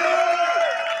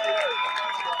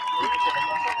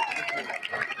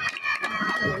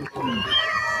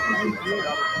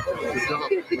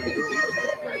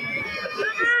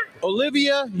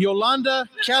 Olivia Yolanda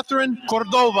Catherine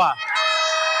Cordova.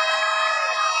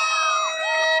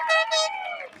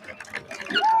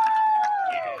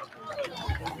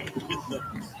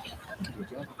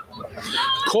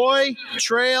 Coy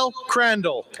Trail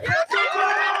Crandall.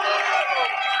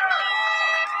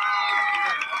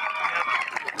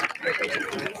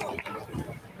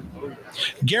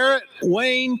 Garrett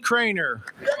Wayne Craner.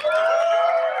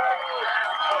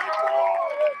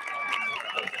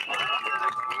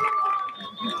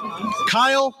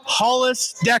 Kyle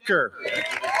Hollis Decker.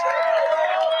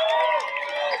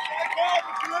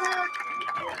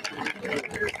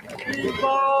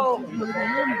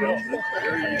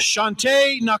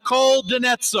 Shantae Nicole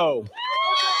Denetzo.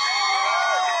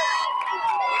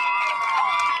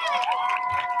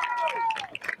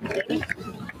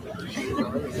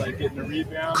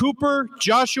 Cooper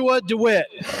Joshua DeWitt.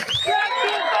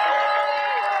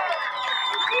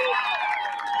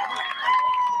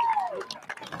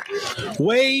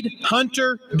 Wade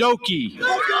Hunter Doki.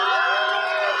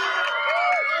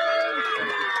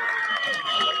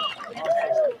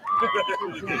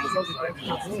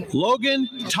 Logan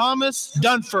Thomas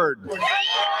Dunford.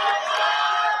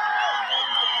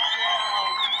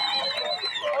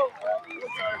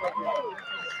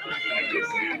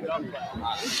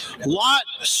 Lot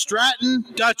Stratton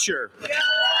Dutcher.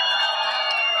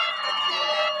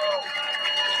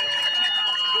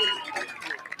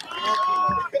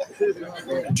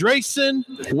 Drayson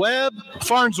Webb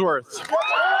Farnsworth.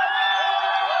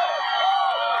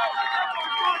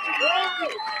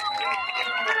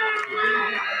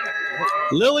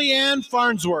 Lillianne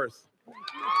Farnsworth.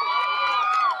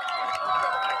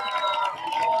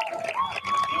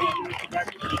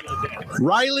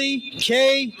 Riley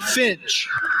K. Finch.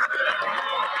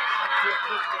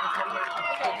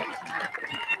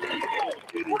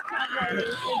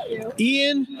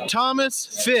 Ian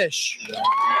Thomas Fish.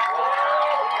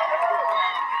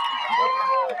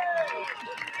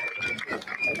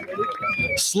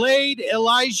 Slade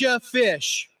Elijah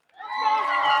Fish.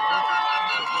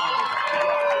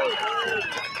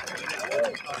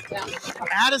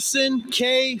 Addison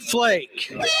K.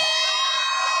 Flake.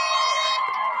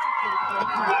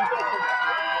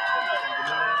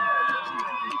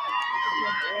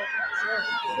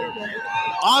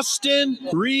 Austin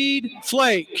Reed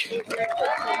Flake.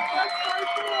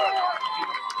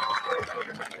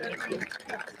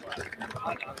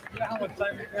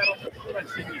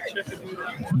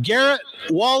 Garrett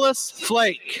Wallace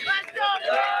Flake.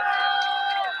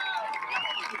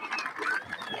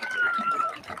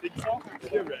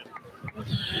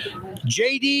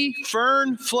 JD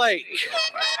Fern Flake.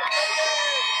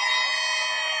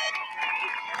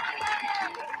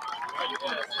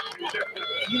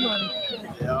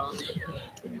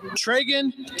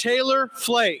 Tragan Taylor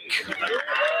Flake.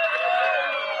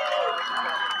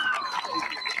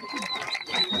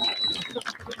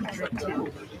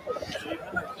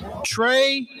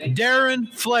 Trey Darren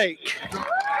Flake.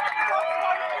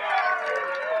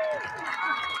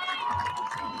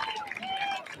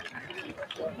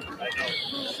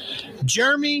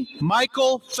 Jeremy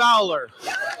Michael Fowler.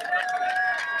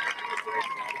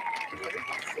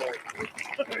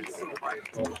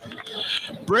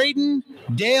 Braden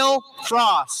Dale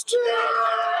Frost.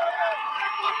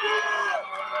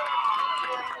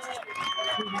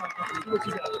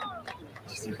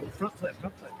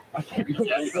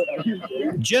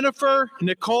 Jennifer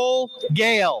Nicole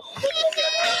Gale.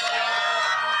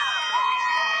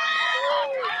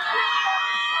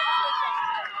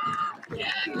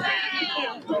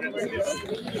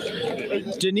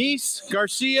 Denise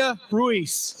Garcia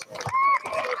Ruiz.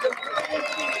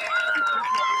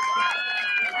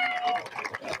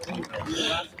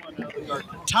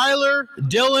 Tyler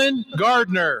Dylan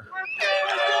Gardner.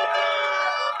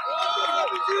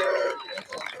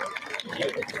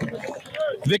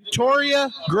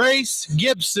 Victoria Grace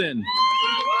Gibson.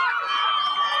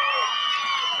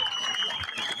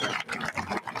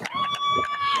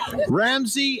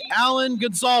 Ramsey Allen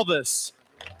Gonsalves.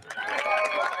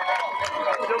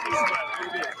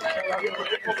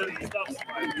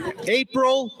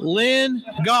 April Lynn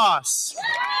Goss.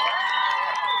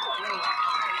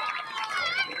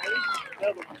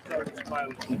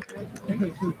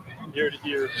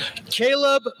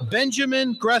 Caleb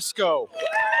Benjamin Gresco.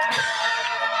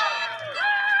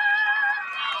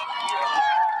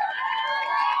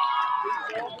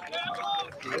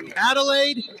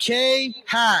 Adelaide K.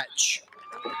 Hatch.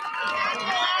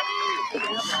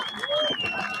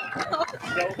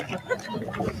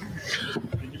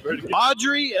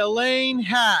 Audrey Elaine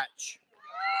Hatch.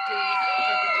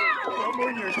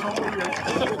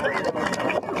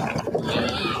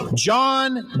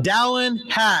 John Dallin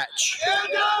Hatch.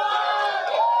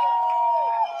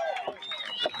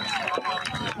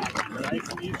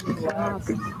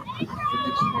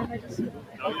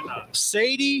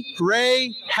 Sadie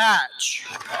Ray Hatch.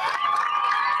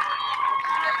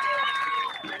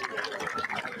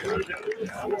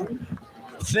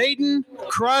 Thaden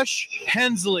Crush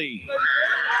Hensley.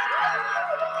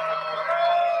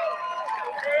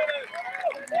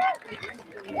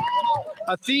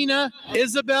 Athena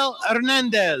Isabel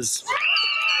Hernandez.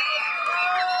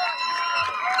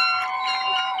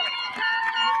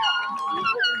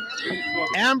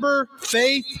 Amber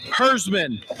Faith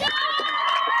Hersman.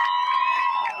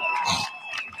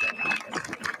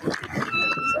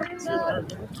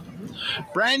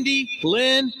 Brandy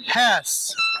Lynn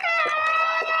Hess.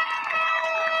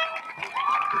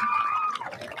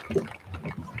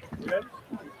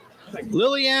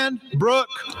 Lillian Brooke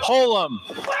Holum.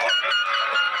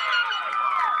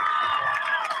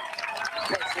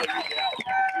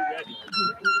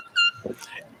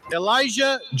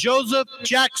 Elijah Joseph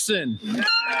Jackson.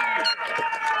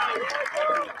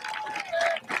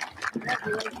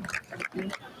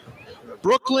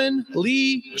 Brooklyn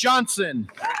Lee Johnson.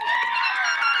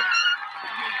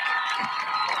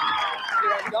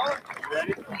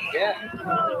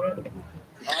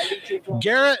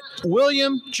 Garrett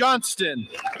William Johnston.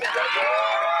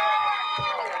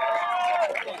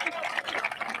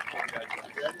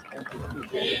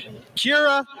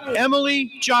 Kira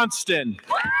Emily Johnston.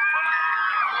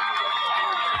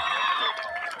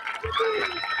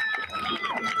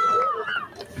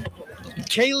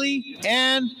 Kaylee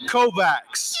Ann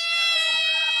Kovacs.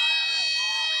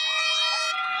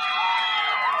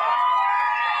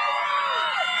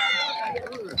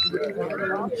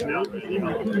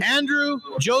 Andrew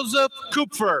Joseph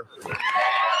Kupfer.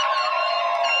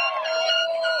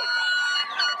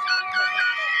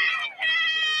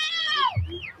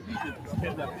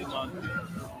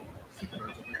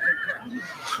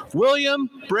 William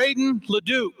Braden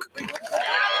Leduc.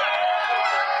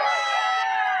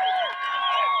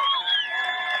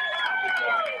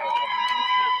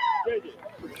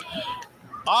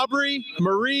 Aubrey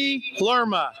Marie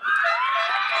Lerma.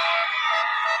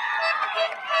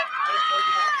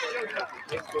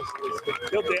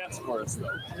 He'll dance for us, though.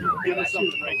 Give us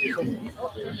something right here.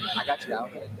 I got you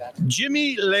out.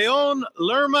 Jimmy Leon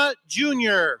Lerma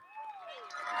Jr.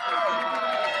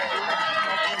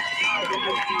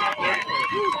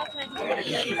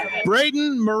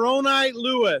 Braden Moroni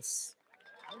Lewis.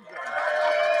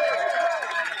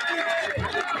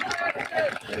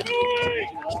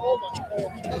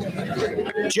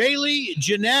 Jaylee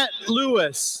Jeanette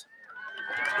Lewis.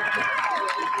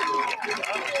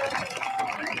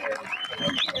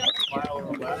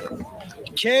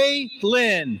 Kay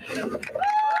Lynn.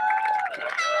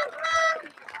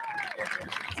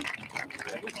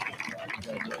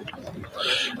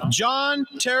 John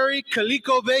Terry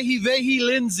Kaliko Vehi Vehi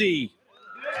Lindsay.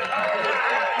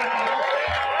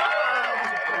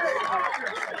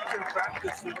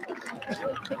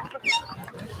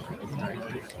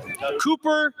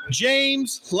 Cooper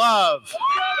James Love.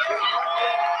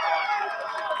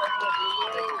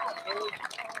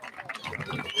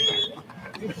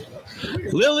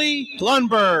 Lily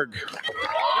Lundberg.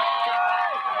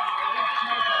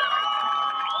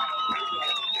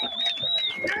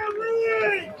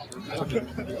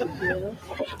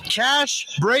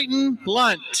 Cash Brayton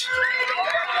Lunt.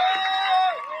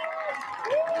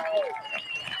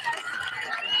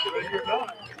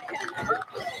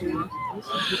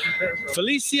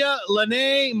 Felicia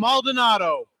Lene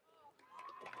Maldonado.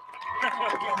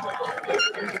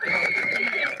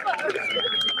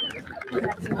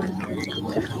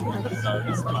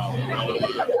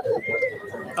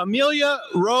 Amelia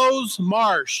Rose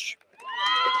Marsh.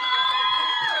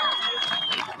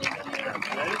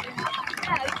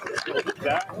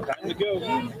 Time to go.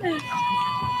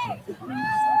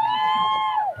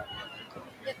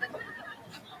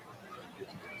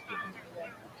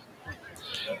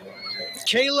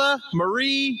 Kayla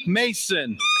Marie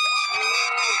Mason.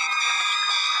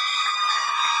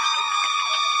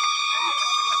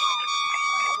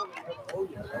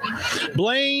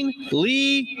 Blaine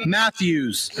Lee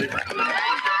Matthews.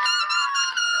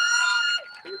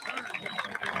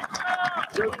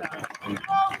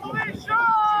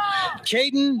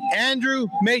 Caden Andrew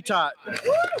Matot.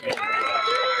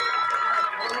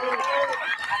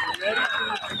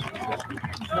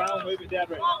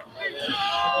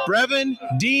 Brevin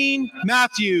Dean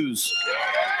Matthews.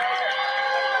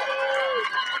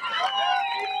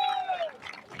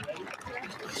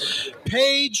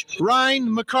 Paige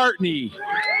Ryan McCartney.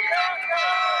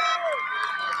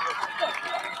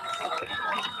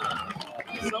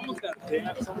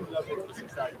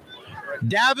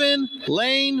 Davin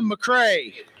Lane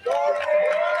McCrae.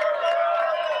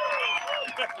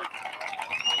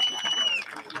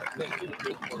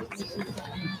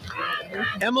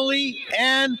 Emily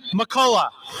Ann McCullough.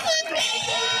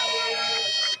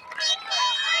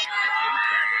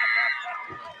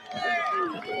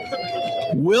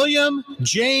 William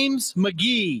James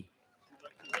McGee.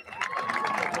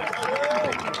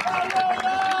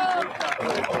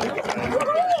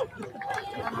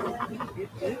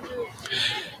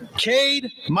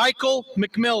 Cade Michael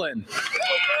McMillan.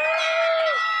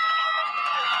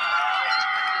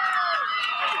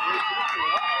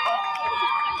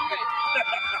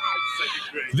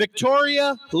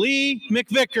 Victoria Lee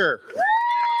McVicker.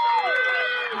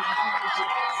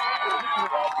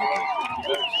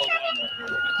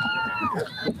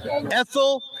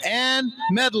 Ethel Ann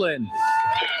Medlin.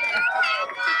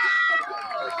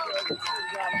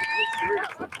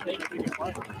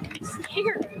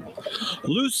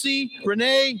 Lucy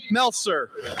Renee Melser.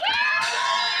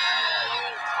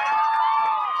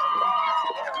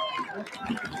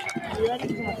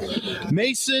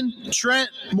 Mason Trent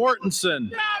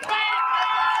Mortensen.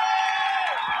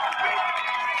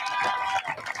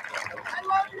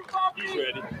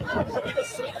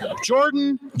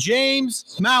 Jordan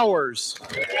James Mowers.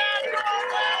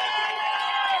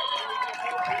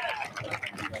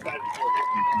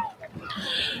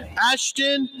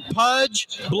 Ashton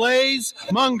Pudge Blaze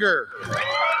Munger.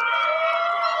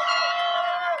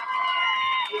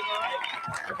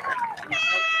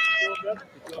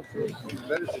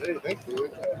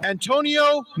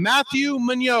 Antonio Matthew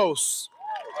Munoz.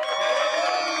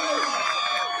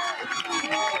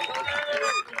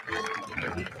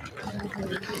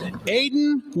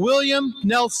 Aiden William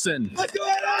Nelson.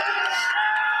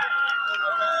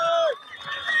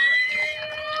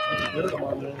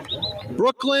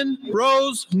 Brooklyn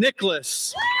Rose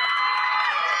Nicholas.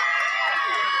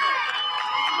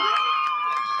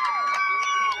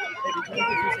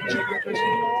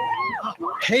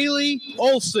 Haley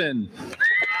Olson.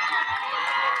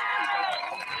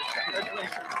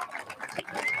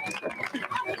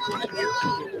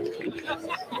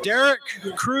 Derek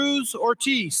Cruz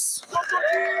Ortiz.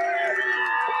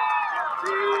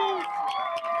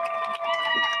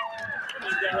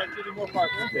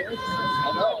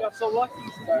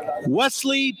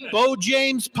 Wesley Bo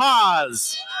James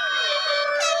Paz.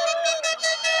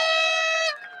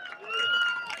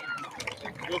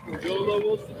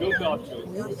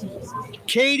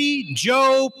 Katie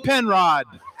Joe Penrod.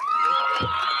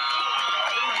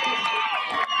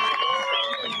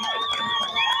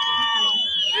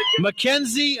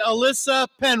 Mackenzie Alyssa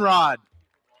Penrod.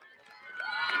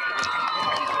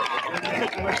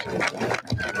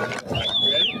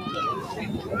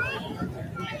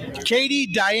 Katie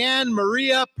Diane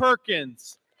Maria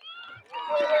Perkins.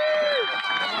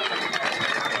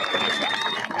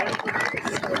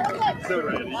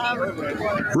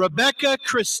 Rebecca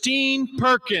Christine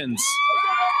Perkins.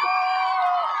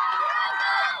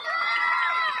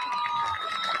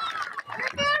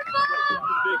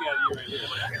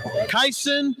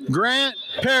 Kyson Grant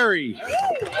Perry.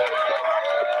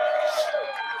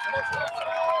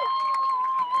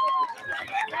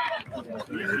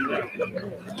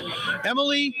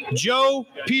 Emily Joe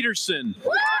Peterson.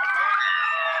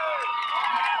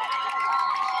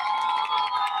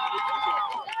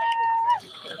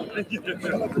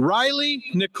 Riley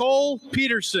Nicole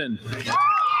Peterson.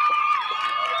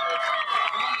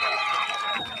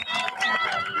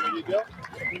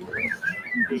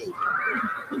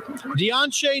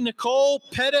 Deonche Nicole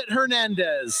Pettit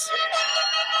Hernandez.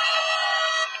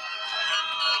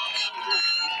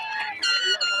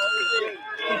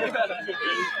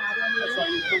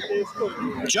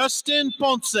 Justin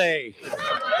Ponce.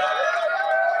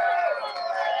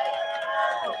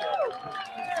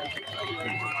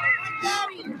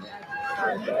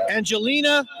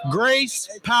 Angelina Grace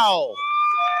Powell.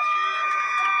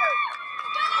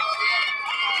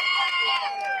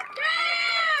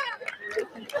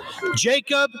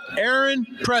 Jacob Aaron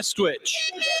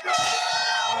Prestwich.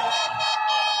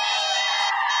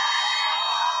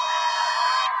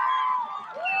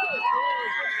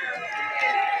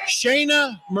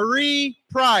 Shayna Marie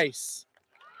Price.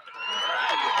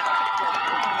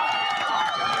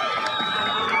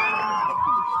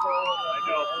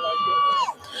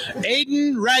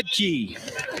 Aiden Radke.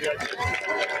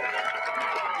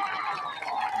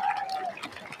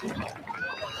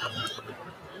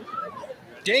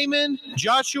 Damon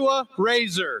Joshua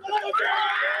Razor.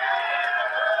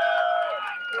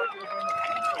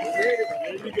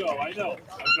 There you go. I know.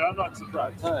 I'm not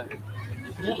surprised.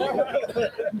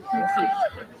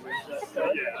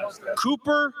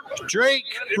 Cooper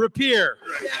Drake Rapier.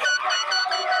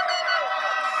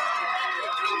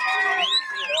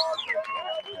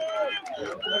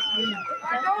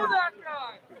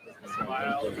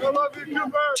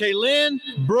 Taylin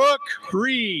Brooke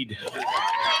Reed.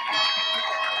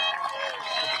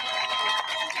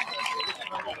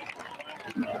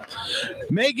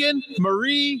 Megan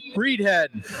Marie Reedhead.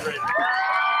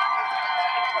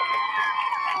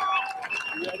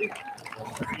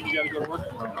 You got to go to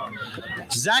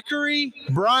work. Zachary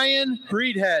Brian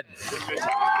Reedhead.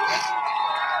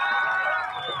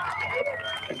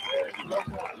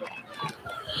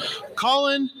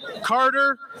 Colin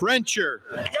Carter Rencher.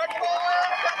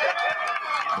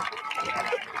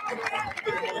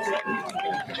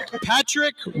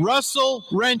 Patrick Russell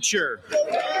Rencher.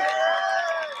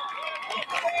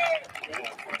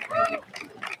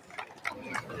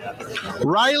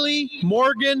 Riley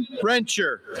Morgan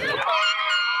Rencher.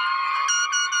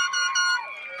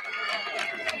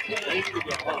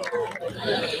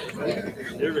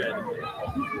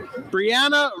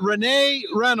 Brianna Renee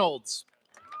Reynolds.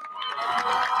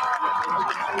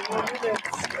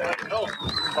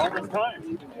 Almost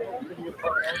time.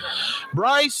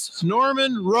 Bryce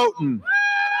Norman Roten.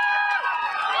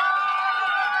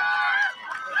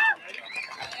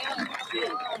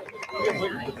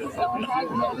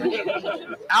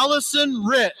 Allison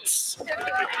Ritz.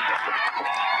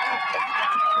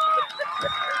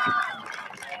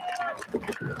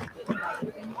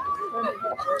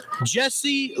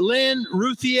 Jesse Lynn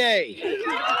Routhier.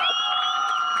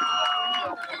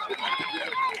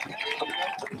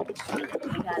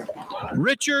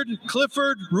 Richard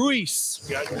Clifford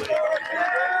Ruiz.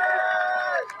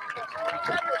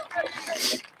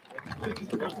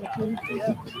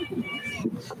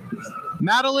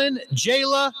 Madeline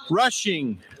Jayla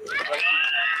Rushing.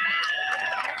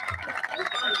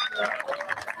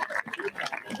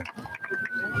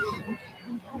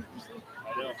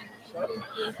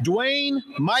 Dwayne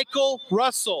Michael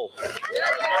Russell.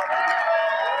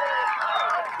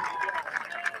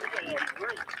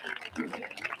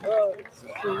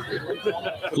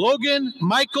 Logan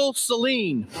Michael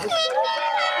Celine.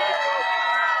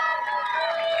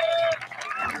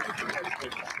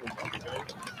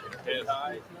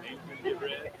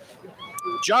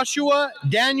 Joshua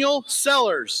Daniel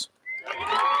Sellers.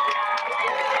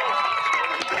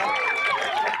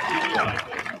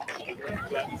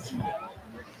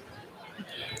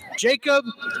 Jacob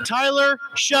Tyler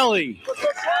Shelley.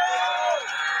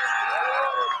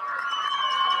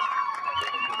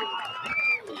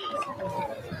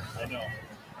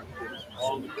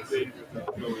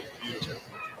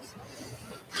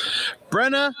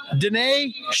 Brenna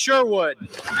Danae Sherwood.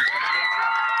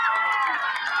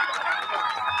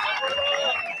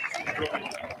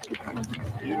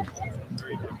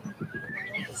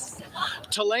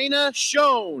 Talena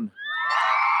Schoen.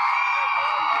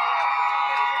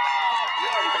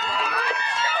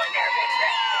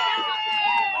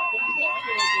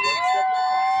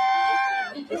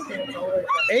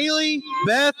 Ailey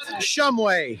Beth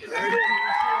Shumway.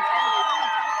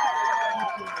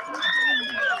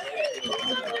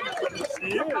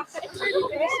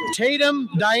 Tatum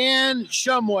Diane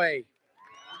Shumway.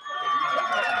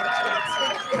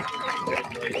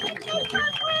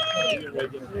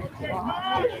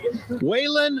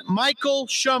 Waylon Michael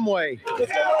Shumway.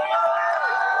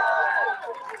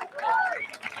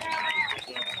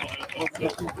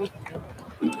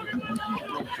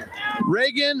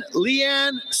 Reagan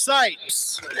Leanne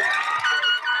Sipes.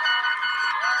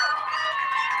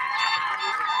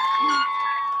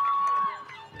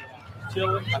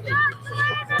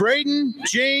 Braden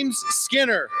James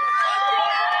Skinner.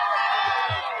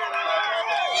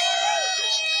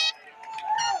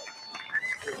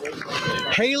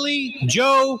 Haley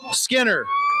Joe Skinner.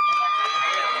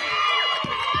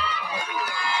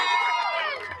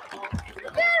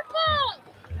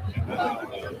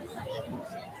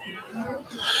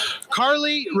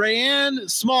 Carly Rayanne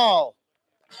Small.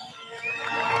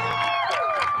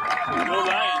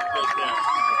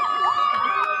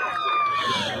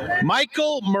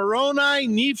 Michael Moroni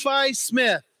Nephi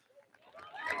Smith.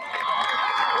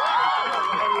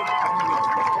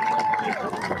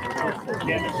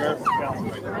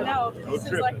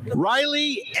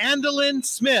 Riley Andelin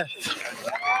Smith.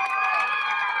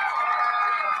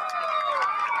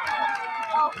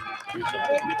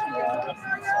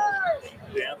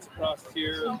 Dance across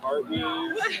here, heart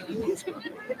moves. Come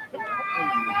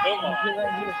on.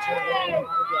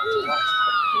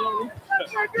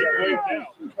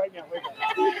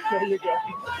 There you go.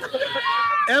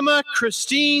 Emma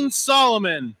Christine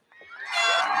Solomon.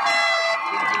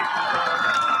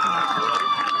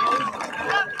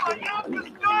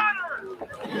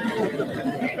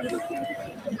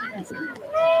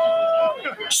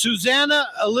 Susanna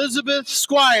Elizabeth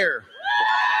Squire.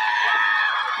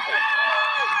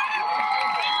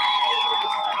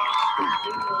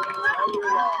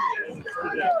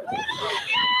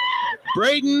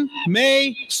 Braden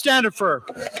May Stanifer.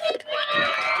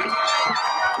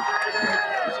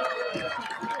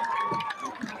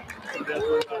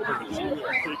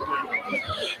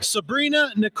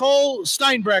 Sabrina Nicole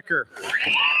Steinbrecher.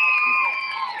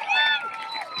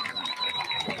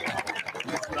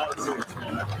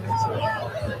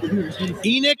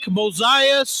 Enoch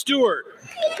Mosiah Stewart.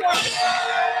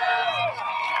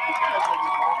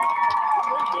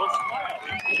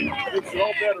 It's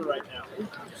all better right now.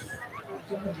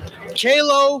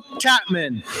 Kalo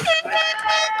Tapman.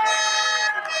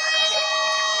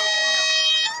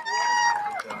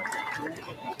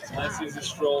 Nice easy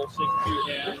stroll, shake a few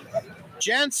hands.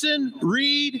 Jansen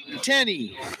Reed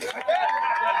Tenney.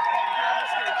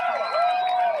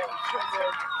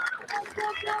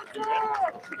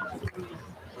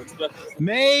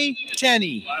 May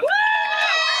Tenney.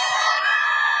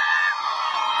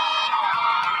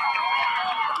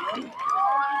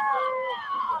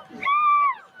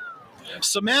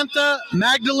 Samantha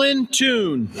Magdalene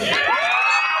Toon.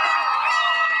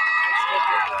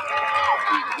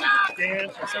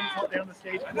 Dan, or someone called down the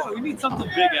stage. I know, we need something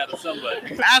big out of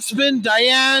somebody. Aspen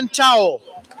Diane Towell.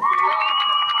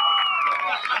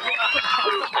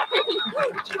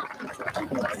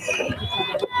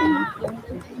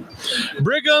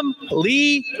 Brigham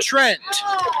Lee Trent.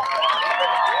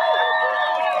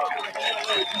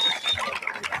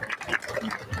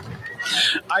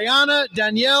 Ayana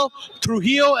Danielle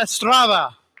Trujillo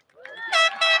Estrada.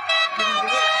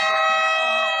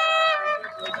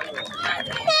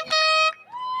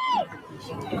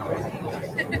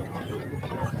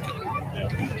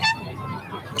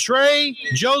 Trey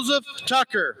Joseph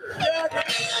Tucker.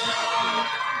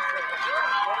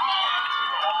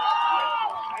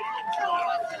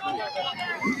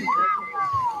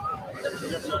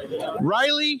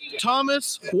 Riley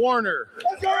Thomas Warner.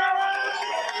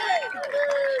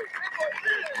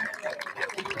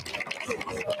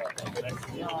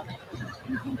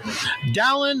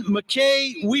 Dallin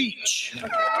McKay Weech.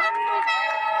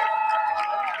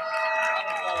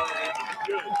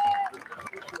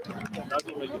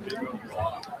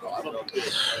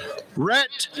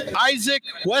 Rhett Isaac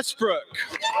Westbrook.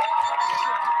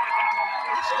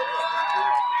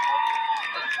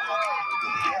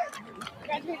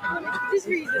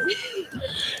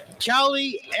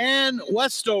 Callie Ann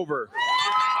Westover.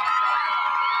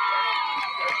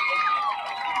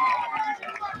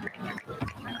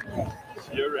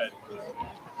 You're ready.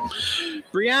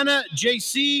 Brianna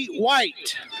J.C.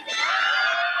 White.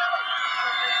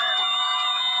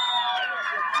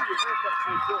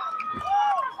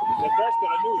 The best that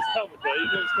I knew was coming, but I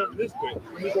didn't know it was coming this quick.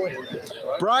 Let me go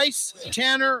in. Bryce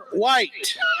Tanner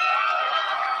White.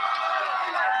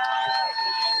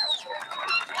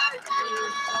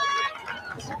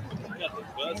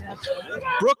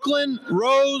 Brooklyn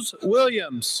Rose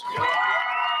Williams.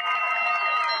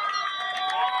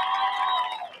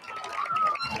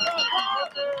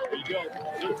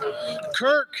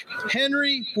 Kirk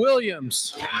Henry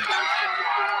Williams.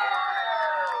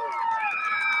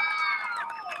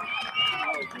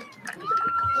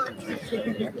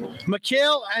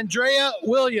 Mikhail Andrea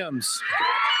Williams.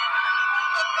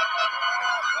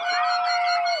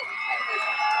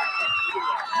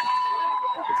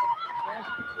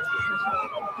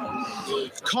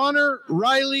 Connor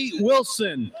Riley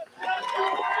Wilson.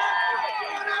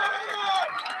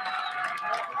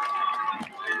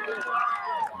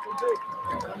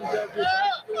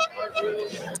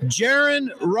 Jaron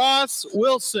Ross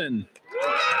Wilson.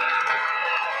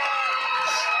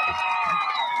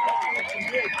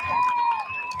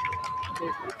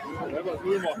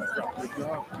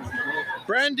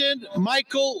 Brandon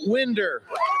Michael Winder.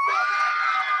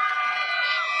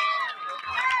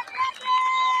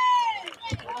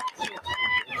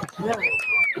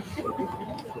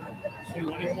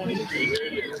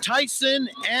 Tyson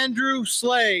Andrew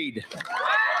Slade.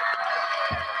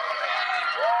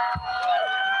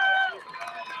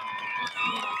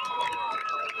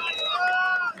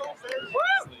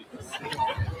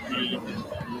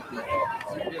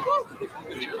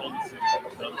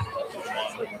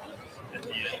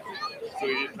 So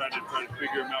he didn't try to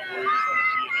figure him out where he was going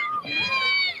to be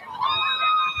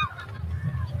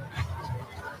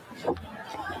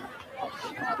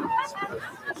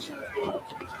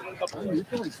and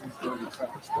everything.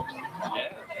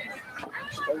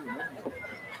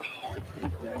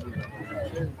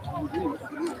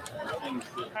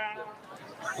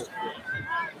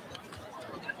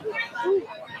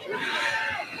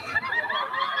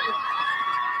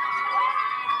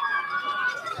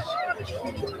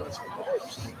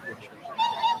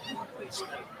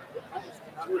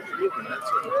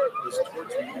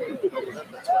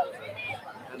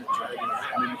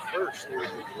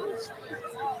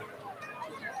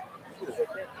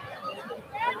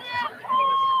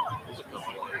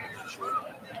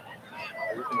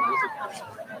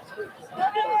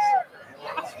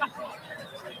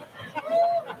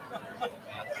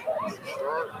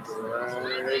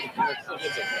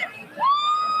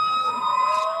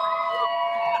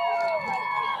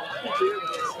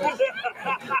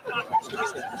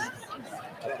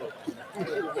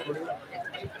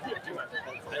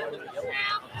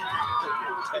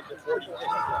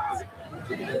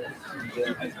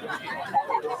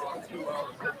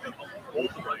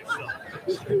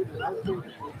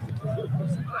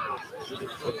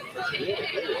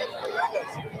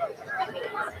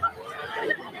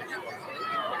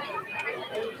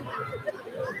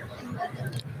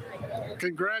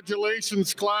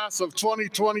 Congratulations, class of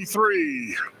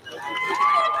 2023.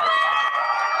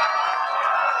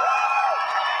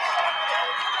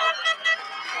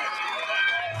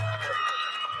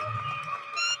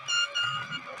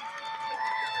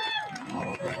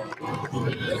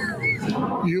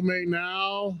 You may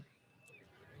now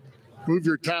move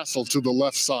your tassel to the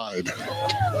left side.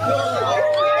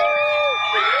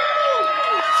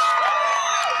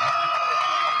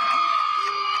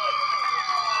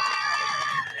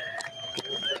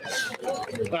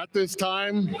 At this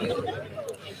time,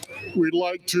 we'd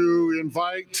like to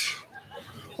invite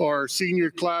our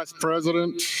senior class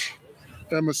president,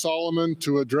 Emma Solomon,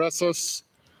 to address us.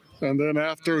 And then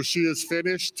after she is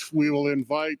finished, we will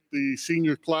invite the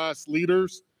senior class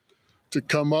leaders to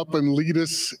come up and lead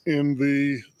us in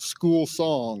the school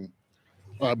song.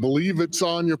 I believe it's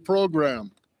on your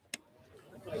program.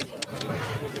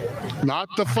 Not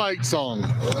the fight song,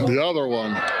 the other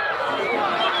one.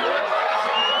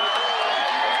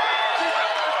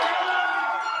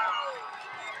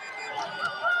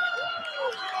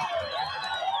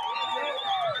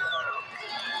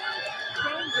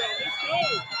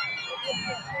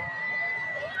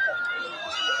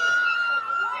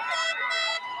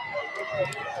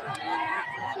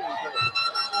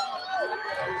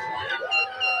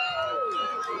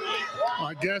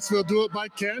 I guess we'll do it by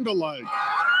candlelight.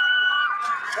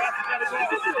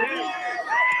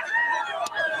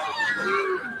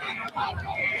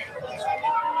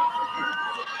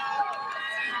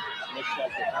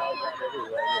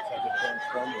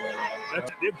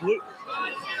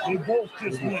 They both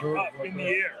just went up in the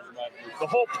air. The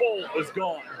whole pole is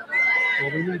gone.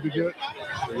 Well, we need to get.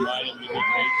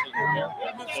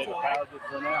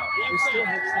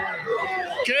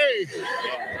 Okay.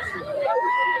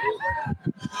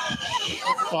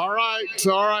 All right.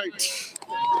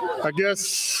 I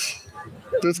guess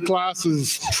this class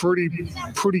is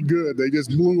pretty good. They just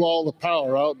blew all the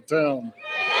power out in town.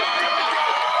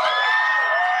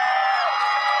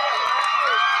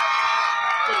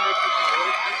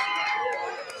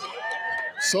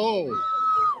 So,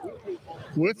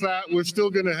 with that, we're still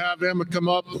going to have Emma come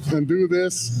up and do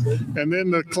this, and then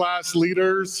the class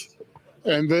leaders,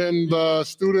 and then the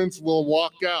students will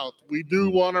walk out. We do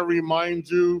want to remind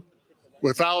you,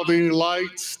 without any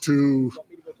lights, to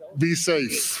be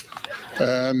safe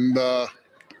and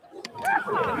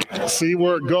see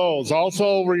where it goes.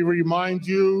 Also, we remind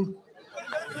you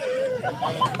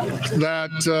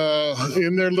that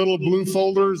in their little blue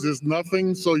folders is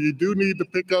nothing, so you do need to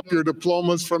pick up your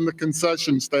diplomas from the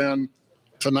concession stand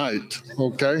tonight,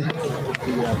 okay?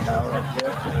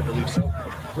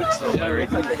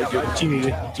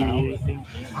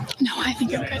 No, I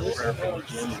think I'm good.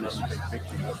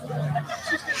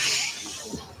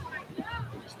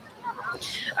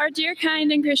 Our dear,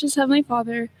 kind, and gracious Heavenly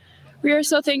Father, we are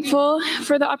so thankful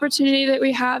for the opportunity that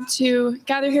we have to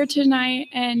gather here tonight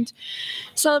and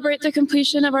celebrate the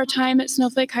completion of our time at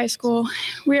Snowflake High School.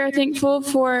 We are thankful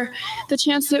for the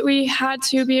chance that we had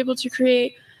to be able to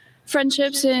create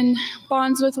friendships and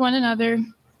bonds with one another.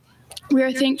 We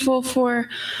are thankful for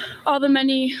all the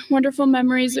many wonderful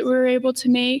memories that we were able to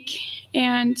make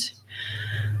and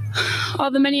all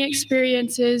the many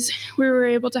experiences we were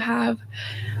able to have.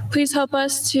 Please help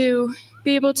us to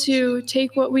be able to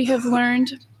take what we have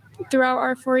learned throughout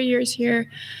our 4 years here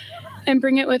and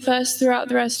bring it with us throughout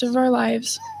the rest of our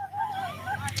lives.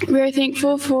 We are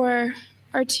thankful for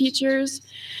our teachers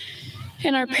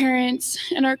and our parents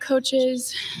and our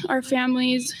coaches, our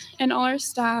families, and all our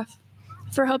staff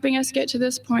for helping us get to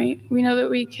this point. We know that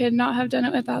we could not have done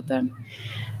it without them.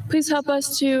 Please help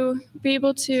us to be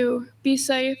able to be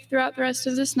safe throughout the rest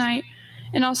of this night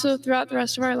and also throughout the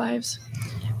rest of our lives.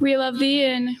 We love thee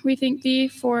and we thank thee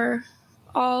for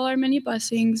all our many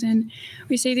blessings, and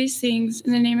we say these things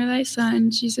in the name of thy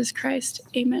Son, Jesus Christ.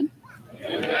 Amen.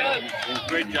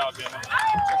 Great job, Emma.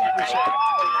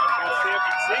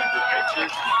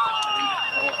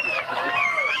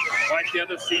 Like the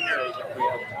other seniors.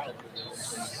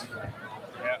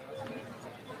 Yeah.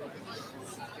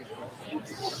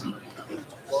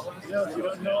 Yeah, you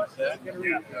don't know it?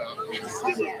 Yeah.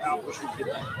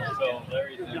 So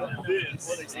Larry's this,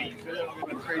 what they say,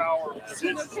 power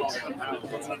resists all the power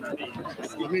that's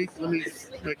underneath. Let me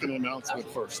make an announcement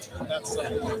first.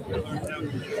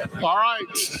 All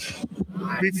right.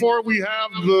 Before we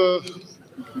have the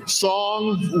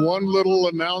song, one little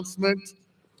announcement.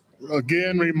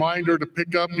 Again, reminder to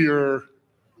pick up your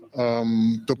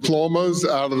diplomas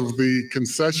out of the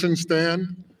concession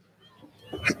stand.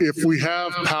 If we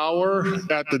have power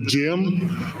at the gym,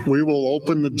 we will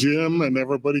open the gym and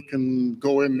everybody can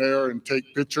go in there and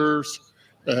take pictures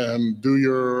and do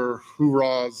your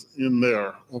hoorahs in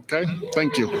there. Okay?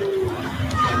 Thank you.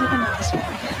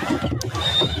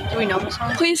 Do we know the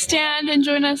song? Please stand and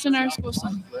join us in our school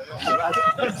song.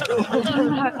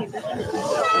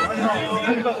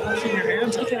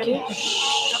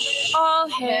 All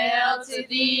hail to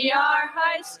thee, our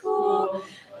high school,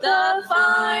 the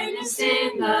finest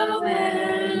in the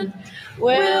land.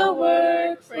 We'll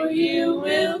work for you,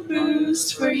 we'll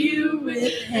boost for you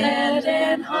with head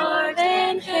and heart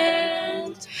and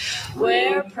hand.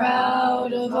 We're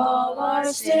proud of all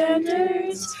our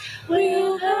standards,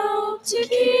 we'll help to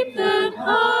keep them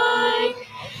high.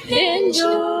 In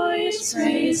joyous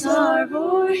raise our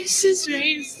voices,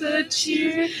 raise the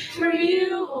cheer for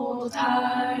you, Old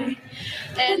High.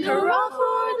 And hurrah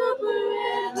for the blue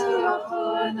and hurrah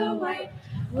for the white.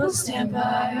 We'll stand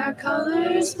by our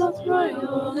colors, both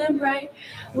royal and bright.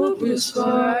 We'll boost for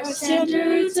our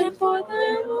standards and for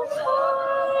them we'll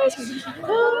fight.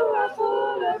 Hurrah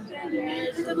for our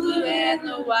banners, the blue and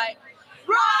the white.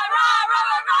 Rah, rah, rah,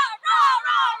 rah, rah, rah,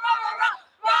 rah, rah, rah,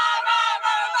 rah, rah, rah,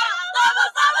 rah,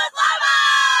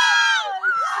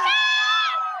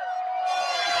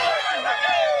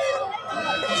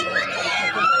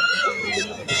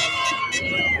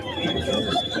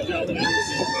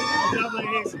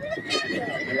 Lobos, Lobos,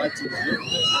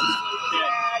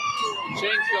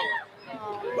 Change going.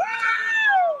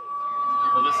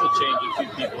 Well, this will change a few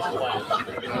people's plans.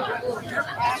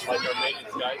 Like our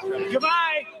maintenance guys.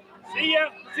 Goodbye. See ya.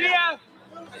 See ya.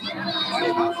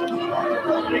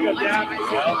 There you go, Dad.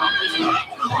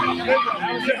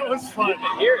 That was fun.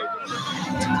 Hear it.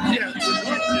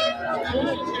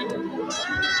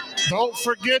 Don't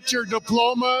forget your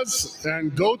diplomas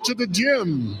and go to the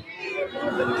gym. We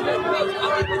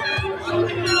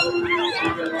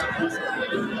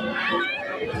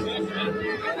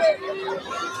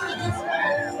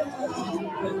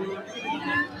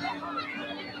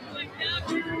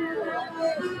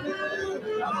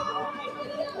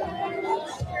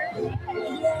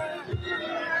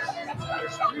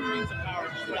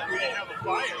didn't have a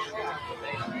fire.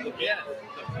 Yeah,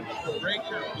 the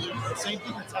breaker, the same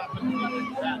thing that's happened with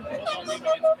that.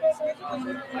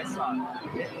 I saw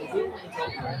it.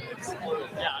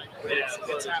 Yeah,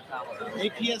 it's happening.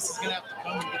 APS is going to have to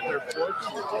come and get their forks.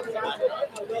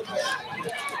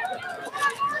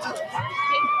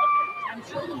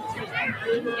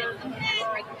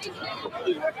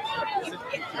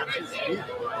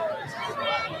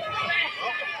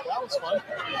 That was fun.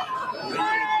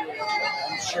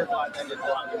 I'm sure glad I did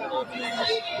block in the middle of the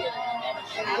night.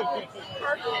 Can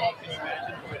you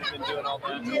imagine if we'd have been doing all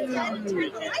that?